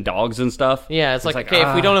punching dogs and stuff. Yeah, it's like okay,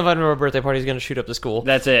 if we don't invite him to a birthday party, he's going to shoot up the school.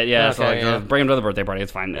 That's it, yeah. Okay, so, like, yeah. bring him to the birthday party,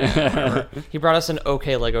 it's fine. He brought us an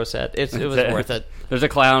okay Lego set. It was worth it. There's a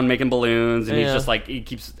clown making balloons, and he's Yeah. just like, he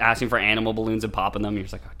keeps asking for animal balloons and popping them. You're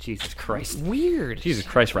just like, oh, Jesus Christ. Weird. Jesus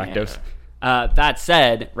Christ, Rakdos. That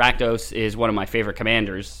said, Rakdos is one of my favorite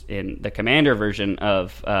commanders in the commander version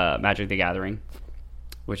of Magic the Gathering,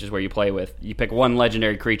 which is where you pick one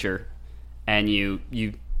legendary creature, and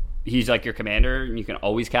he's like your commander, and you can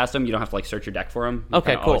always cast him. You don't have to like search your deck for him. You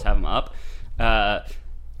Okay, kinda cool. Always have him up.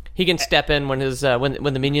 He can step in when his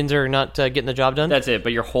when the minions are not getting the job done. That's it.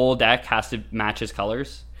 But your whole deck has to match his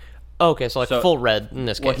colors. Okay, so full red in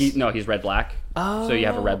this Well, case. he's red black. Oh, so you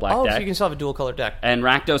have a red black deck. So you can still have a dual color deck. And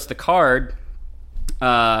Rakdos the card,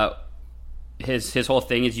 his whole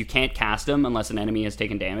thing is you can't cast him unless an enemy has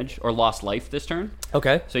taken damage or lost life this turn.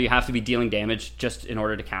 Okay. So you have to be dealing damage just in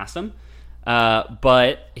order to cast him.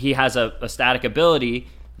 But he has a static ability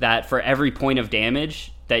that for every point of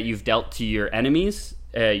damage that you've dealt to your enemies,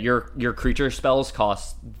 your creature spells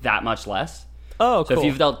cost that much less. Oh, So cool. if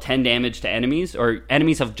you've dealt 10 damage to enemies, or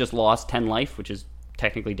enemies have just lost 10 life, which is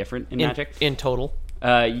technically different in Magic. in total.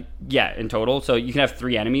 Yeah, in total. So you can have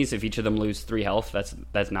 3 enemies. If each of them lose 3 health,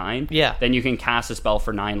 that's 9. Yeah. Then you can cast a spell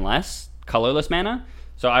for 9 less, colorless mana.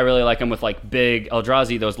 So I really like them with like big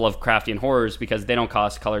Eldrazi, those Lovecraftian horrors, because they don't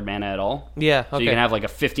cost colored mana at all. Yeah, So you okay. can have like a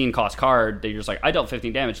 15 cost card that you're just like, I dealt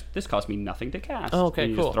 15 damage. This cost me nothing to cast. Oh, okay,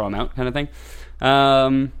 and you cool. just throw them out, kind of thing.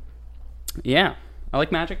 Yeah. I like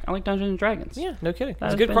Magic. I like Dungeons and Dragons. Yeah, no kidding. That's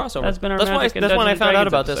That's a good been- crossover. that's been our that's Magic and when I Dungeons and found out Dragons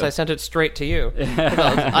about this. episode. I sent it straight to you.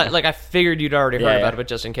 I figured you'd already heard Yeah, about yeah. it, but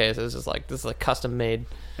just in case, this is like custom made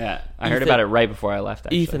Yeah. I heard Ethan- about it right before I left,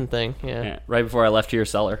 actually. Ethan thing. Yeah. Yeah, right before I left to your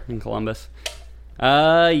cellar in Columbus.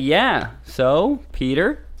 Yeah. So,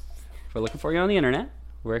 Peter, if we're looking for you on the internet,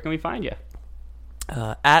 where can we find you?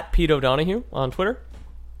 At Pete O'Donohue on Twitter.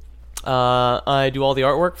 I do all the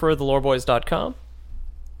artwork for theloreboys.com.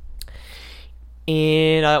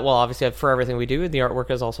 And, obviously, for everything we do, the artwork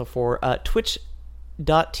is also for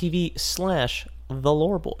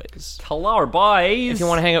twitch.tv/theloreboys. Hello, boys. If you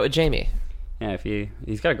want to hang out with Jamie. Yeah,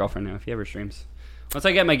 he's got a girlfriend now, if he ever streams. Once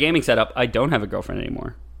I get my gaming set up, I don't have a girlfriend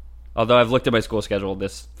anymore. Although I've looked at my school schedule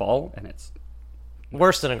this fall, and it's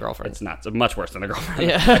Worse than a girlfriend. not so much worse than a girlfriend.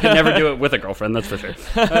 Yeah. I could never do it with a girlfriend, that's for sure.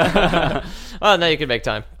 Well, now you can make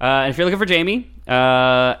time. And if you're looking for Jamie,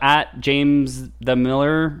 at James the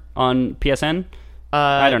Miller on PSN.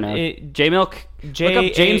 I don't know. J-Milk. Look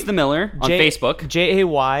up James the Miller on Facebook.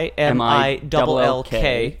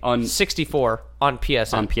 JAYMILLK on 64 on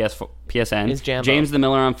PSN. On PSN. Is Jambo. James the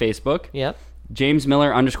Miller on Facebook. Yep. James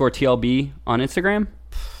Miller _TLB on Instagram.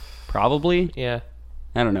 Probably. Yeah.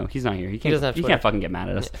 I don't know. He's not here. He doesn't have He Twitter. can't fucking get mad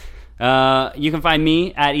at us. You can find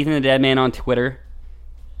me at Ethan the Deadman on Twitter.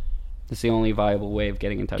 That's the only viable way of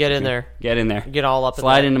getting in touch. Get with in me. there. Get in there. Get all up in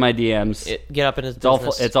Slide that. into my DMs. Get up in his It's all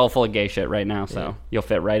business. it's all full of gay shit right now, so you'll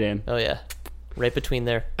fit right in. Oh, yeah. Right between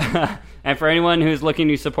there. And for anyone who's looking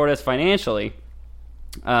to support us financially,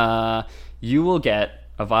 you will get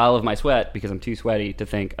a vial of my sweat because I'm too sweaty to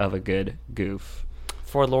think of a good goof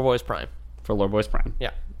For Lore Boys Prime. for Lord Boys Prime.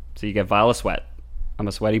 Yeah. So you get vial of sweat. I'm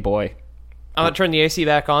a sweaty boy. I'm going to turn the AC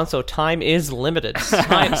back on, so time is limited.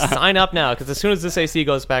 Sign up now, because as soon as this AC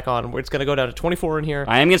goes back on, it's going to go down to 24 in here.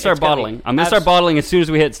 I am going to start bottling. I'm going to start bottling as soon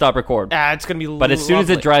as we hit stop record. It's going to be But as soon as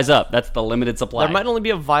it dries up, that's the limited supply. There might only be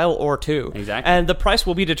a vial or two. Exactly. And the price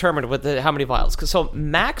will be determined with how many vials. So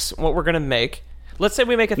max, what we're going to make, let's say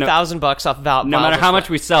we make $1,000 off vials. No matter how much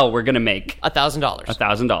we sell, we're going to make $1,000.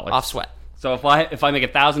 $1,000 Off sweat. So if I make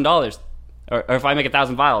 $1,000, or if I make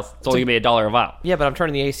 1,000 vials, it's only going to be $1 a vial. Yeah, but I'm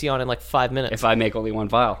turning the AC on in like 5 minutes. If I make only one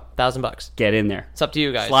vial, $1,000. get in there. It's up to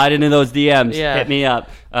you guys. Slide into those DMs. Yeah. Hit me up.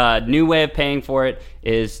 New way of paying for it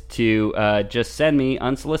is to just send me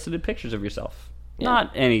unsolicited pictures of yourself. Yeah.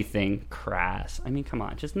 Not anything crass. I mean, come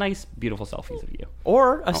on. Just nice, beautiful selfies of you.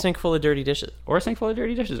 Or a sink full of dirty dishes. Or a sink full of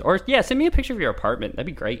dirty dishes. Or, yeah, send me a picture of your apartment. That'd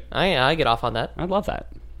be great. I get off on that. I'd love that.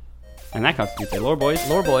 And that constitutes a Lore Boys.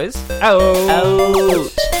 Lore Boys.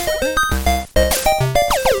 Out.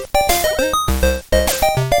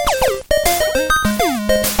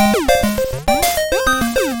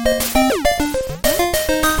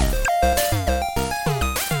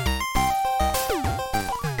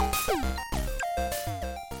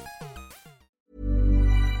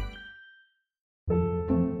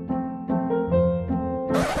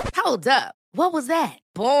 Hold up. What was that?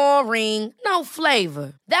 Boring. No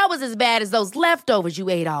flavor. That was as bad as those leftovers you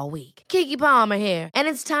ate all week. Keke Palmer here, and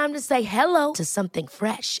it's time to say hello to something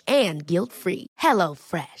fresh and guilt-free. Hello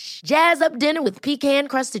Fresh. Jazz up dinner with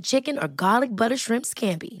pecan-crusted chicken or garlic butter shrimp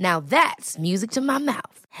scampi. Now that's music to my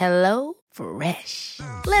mouth. Hello Fresh.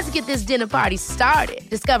 Let's get this dinner party started.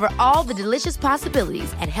 Discover all the delicious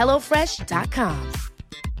possibilities at hellofresh.com.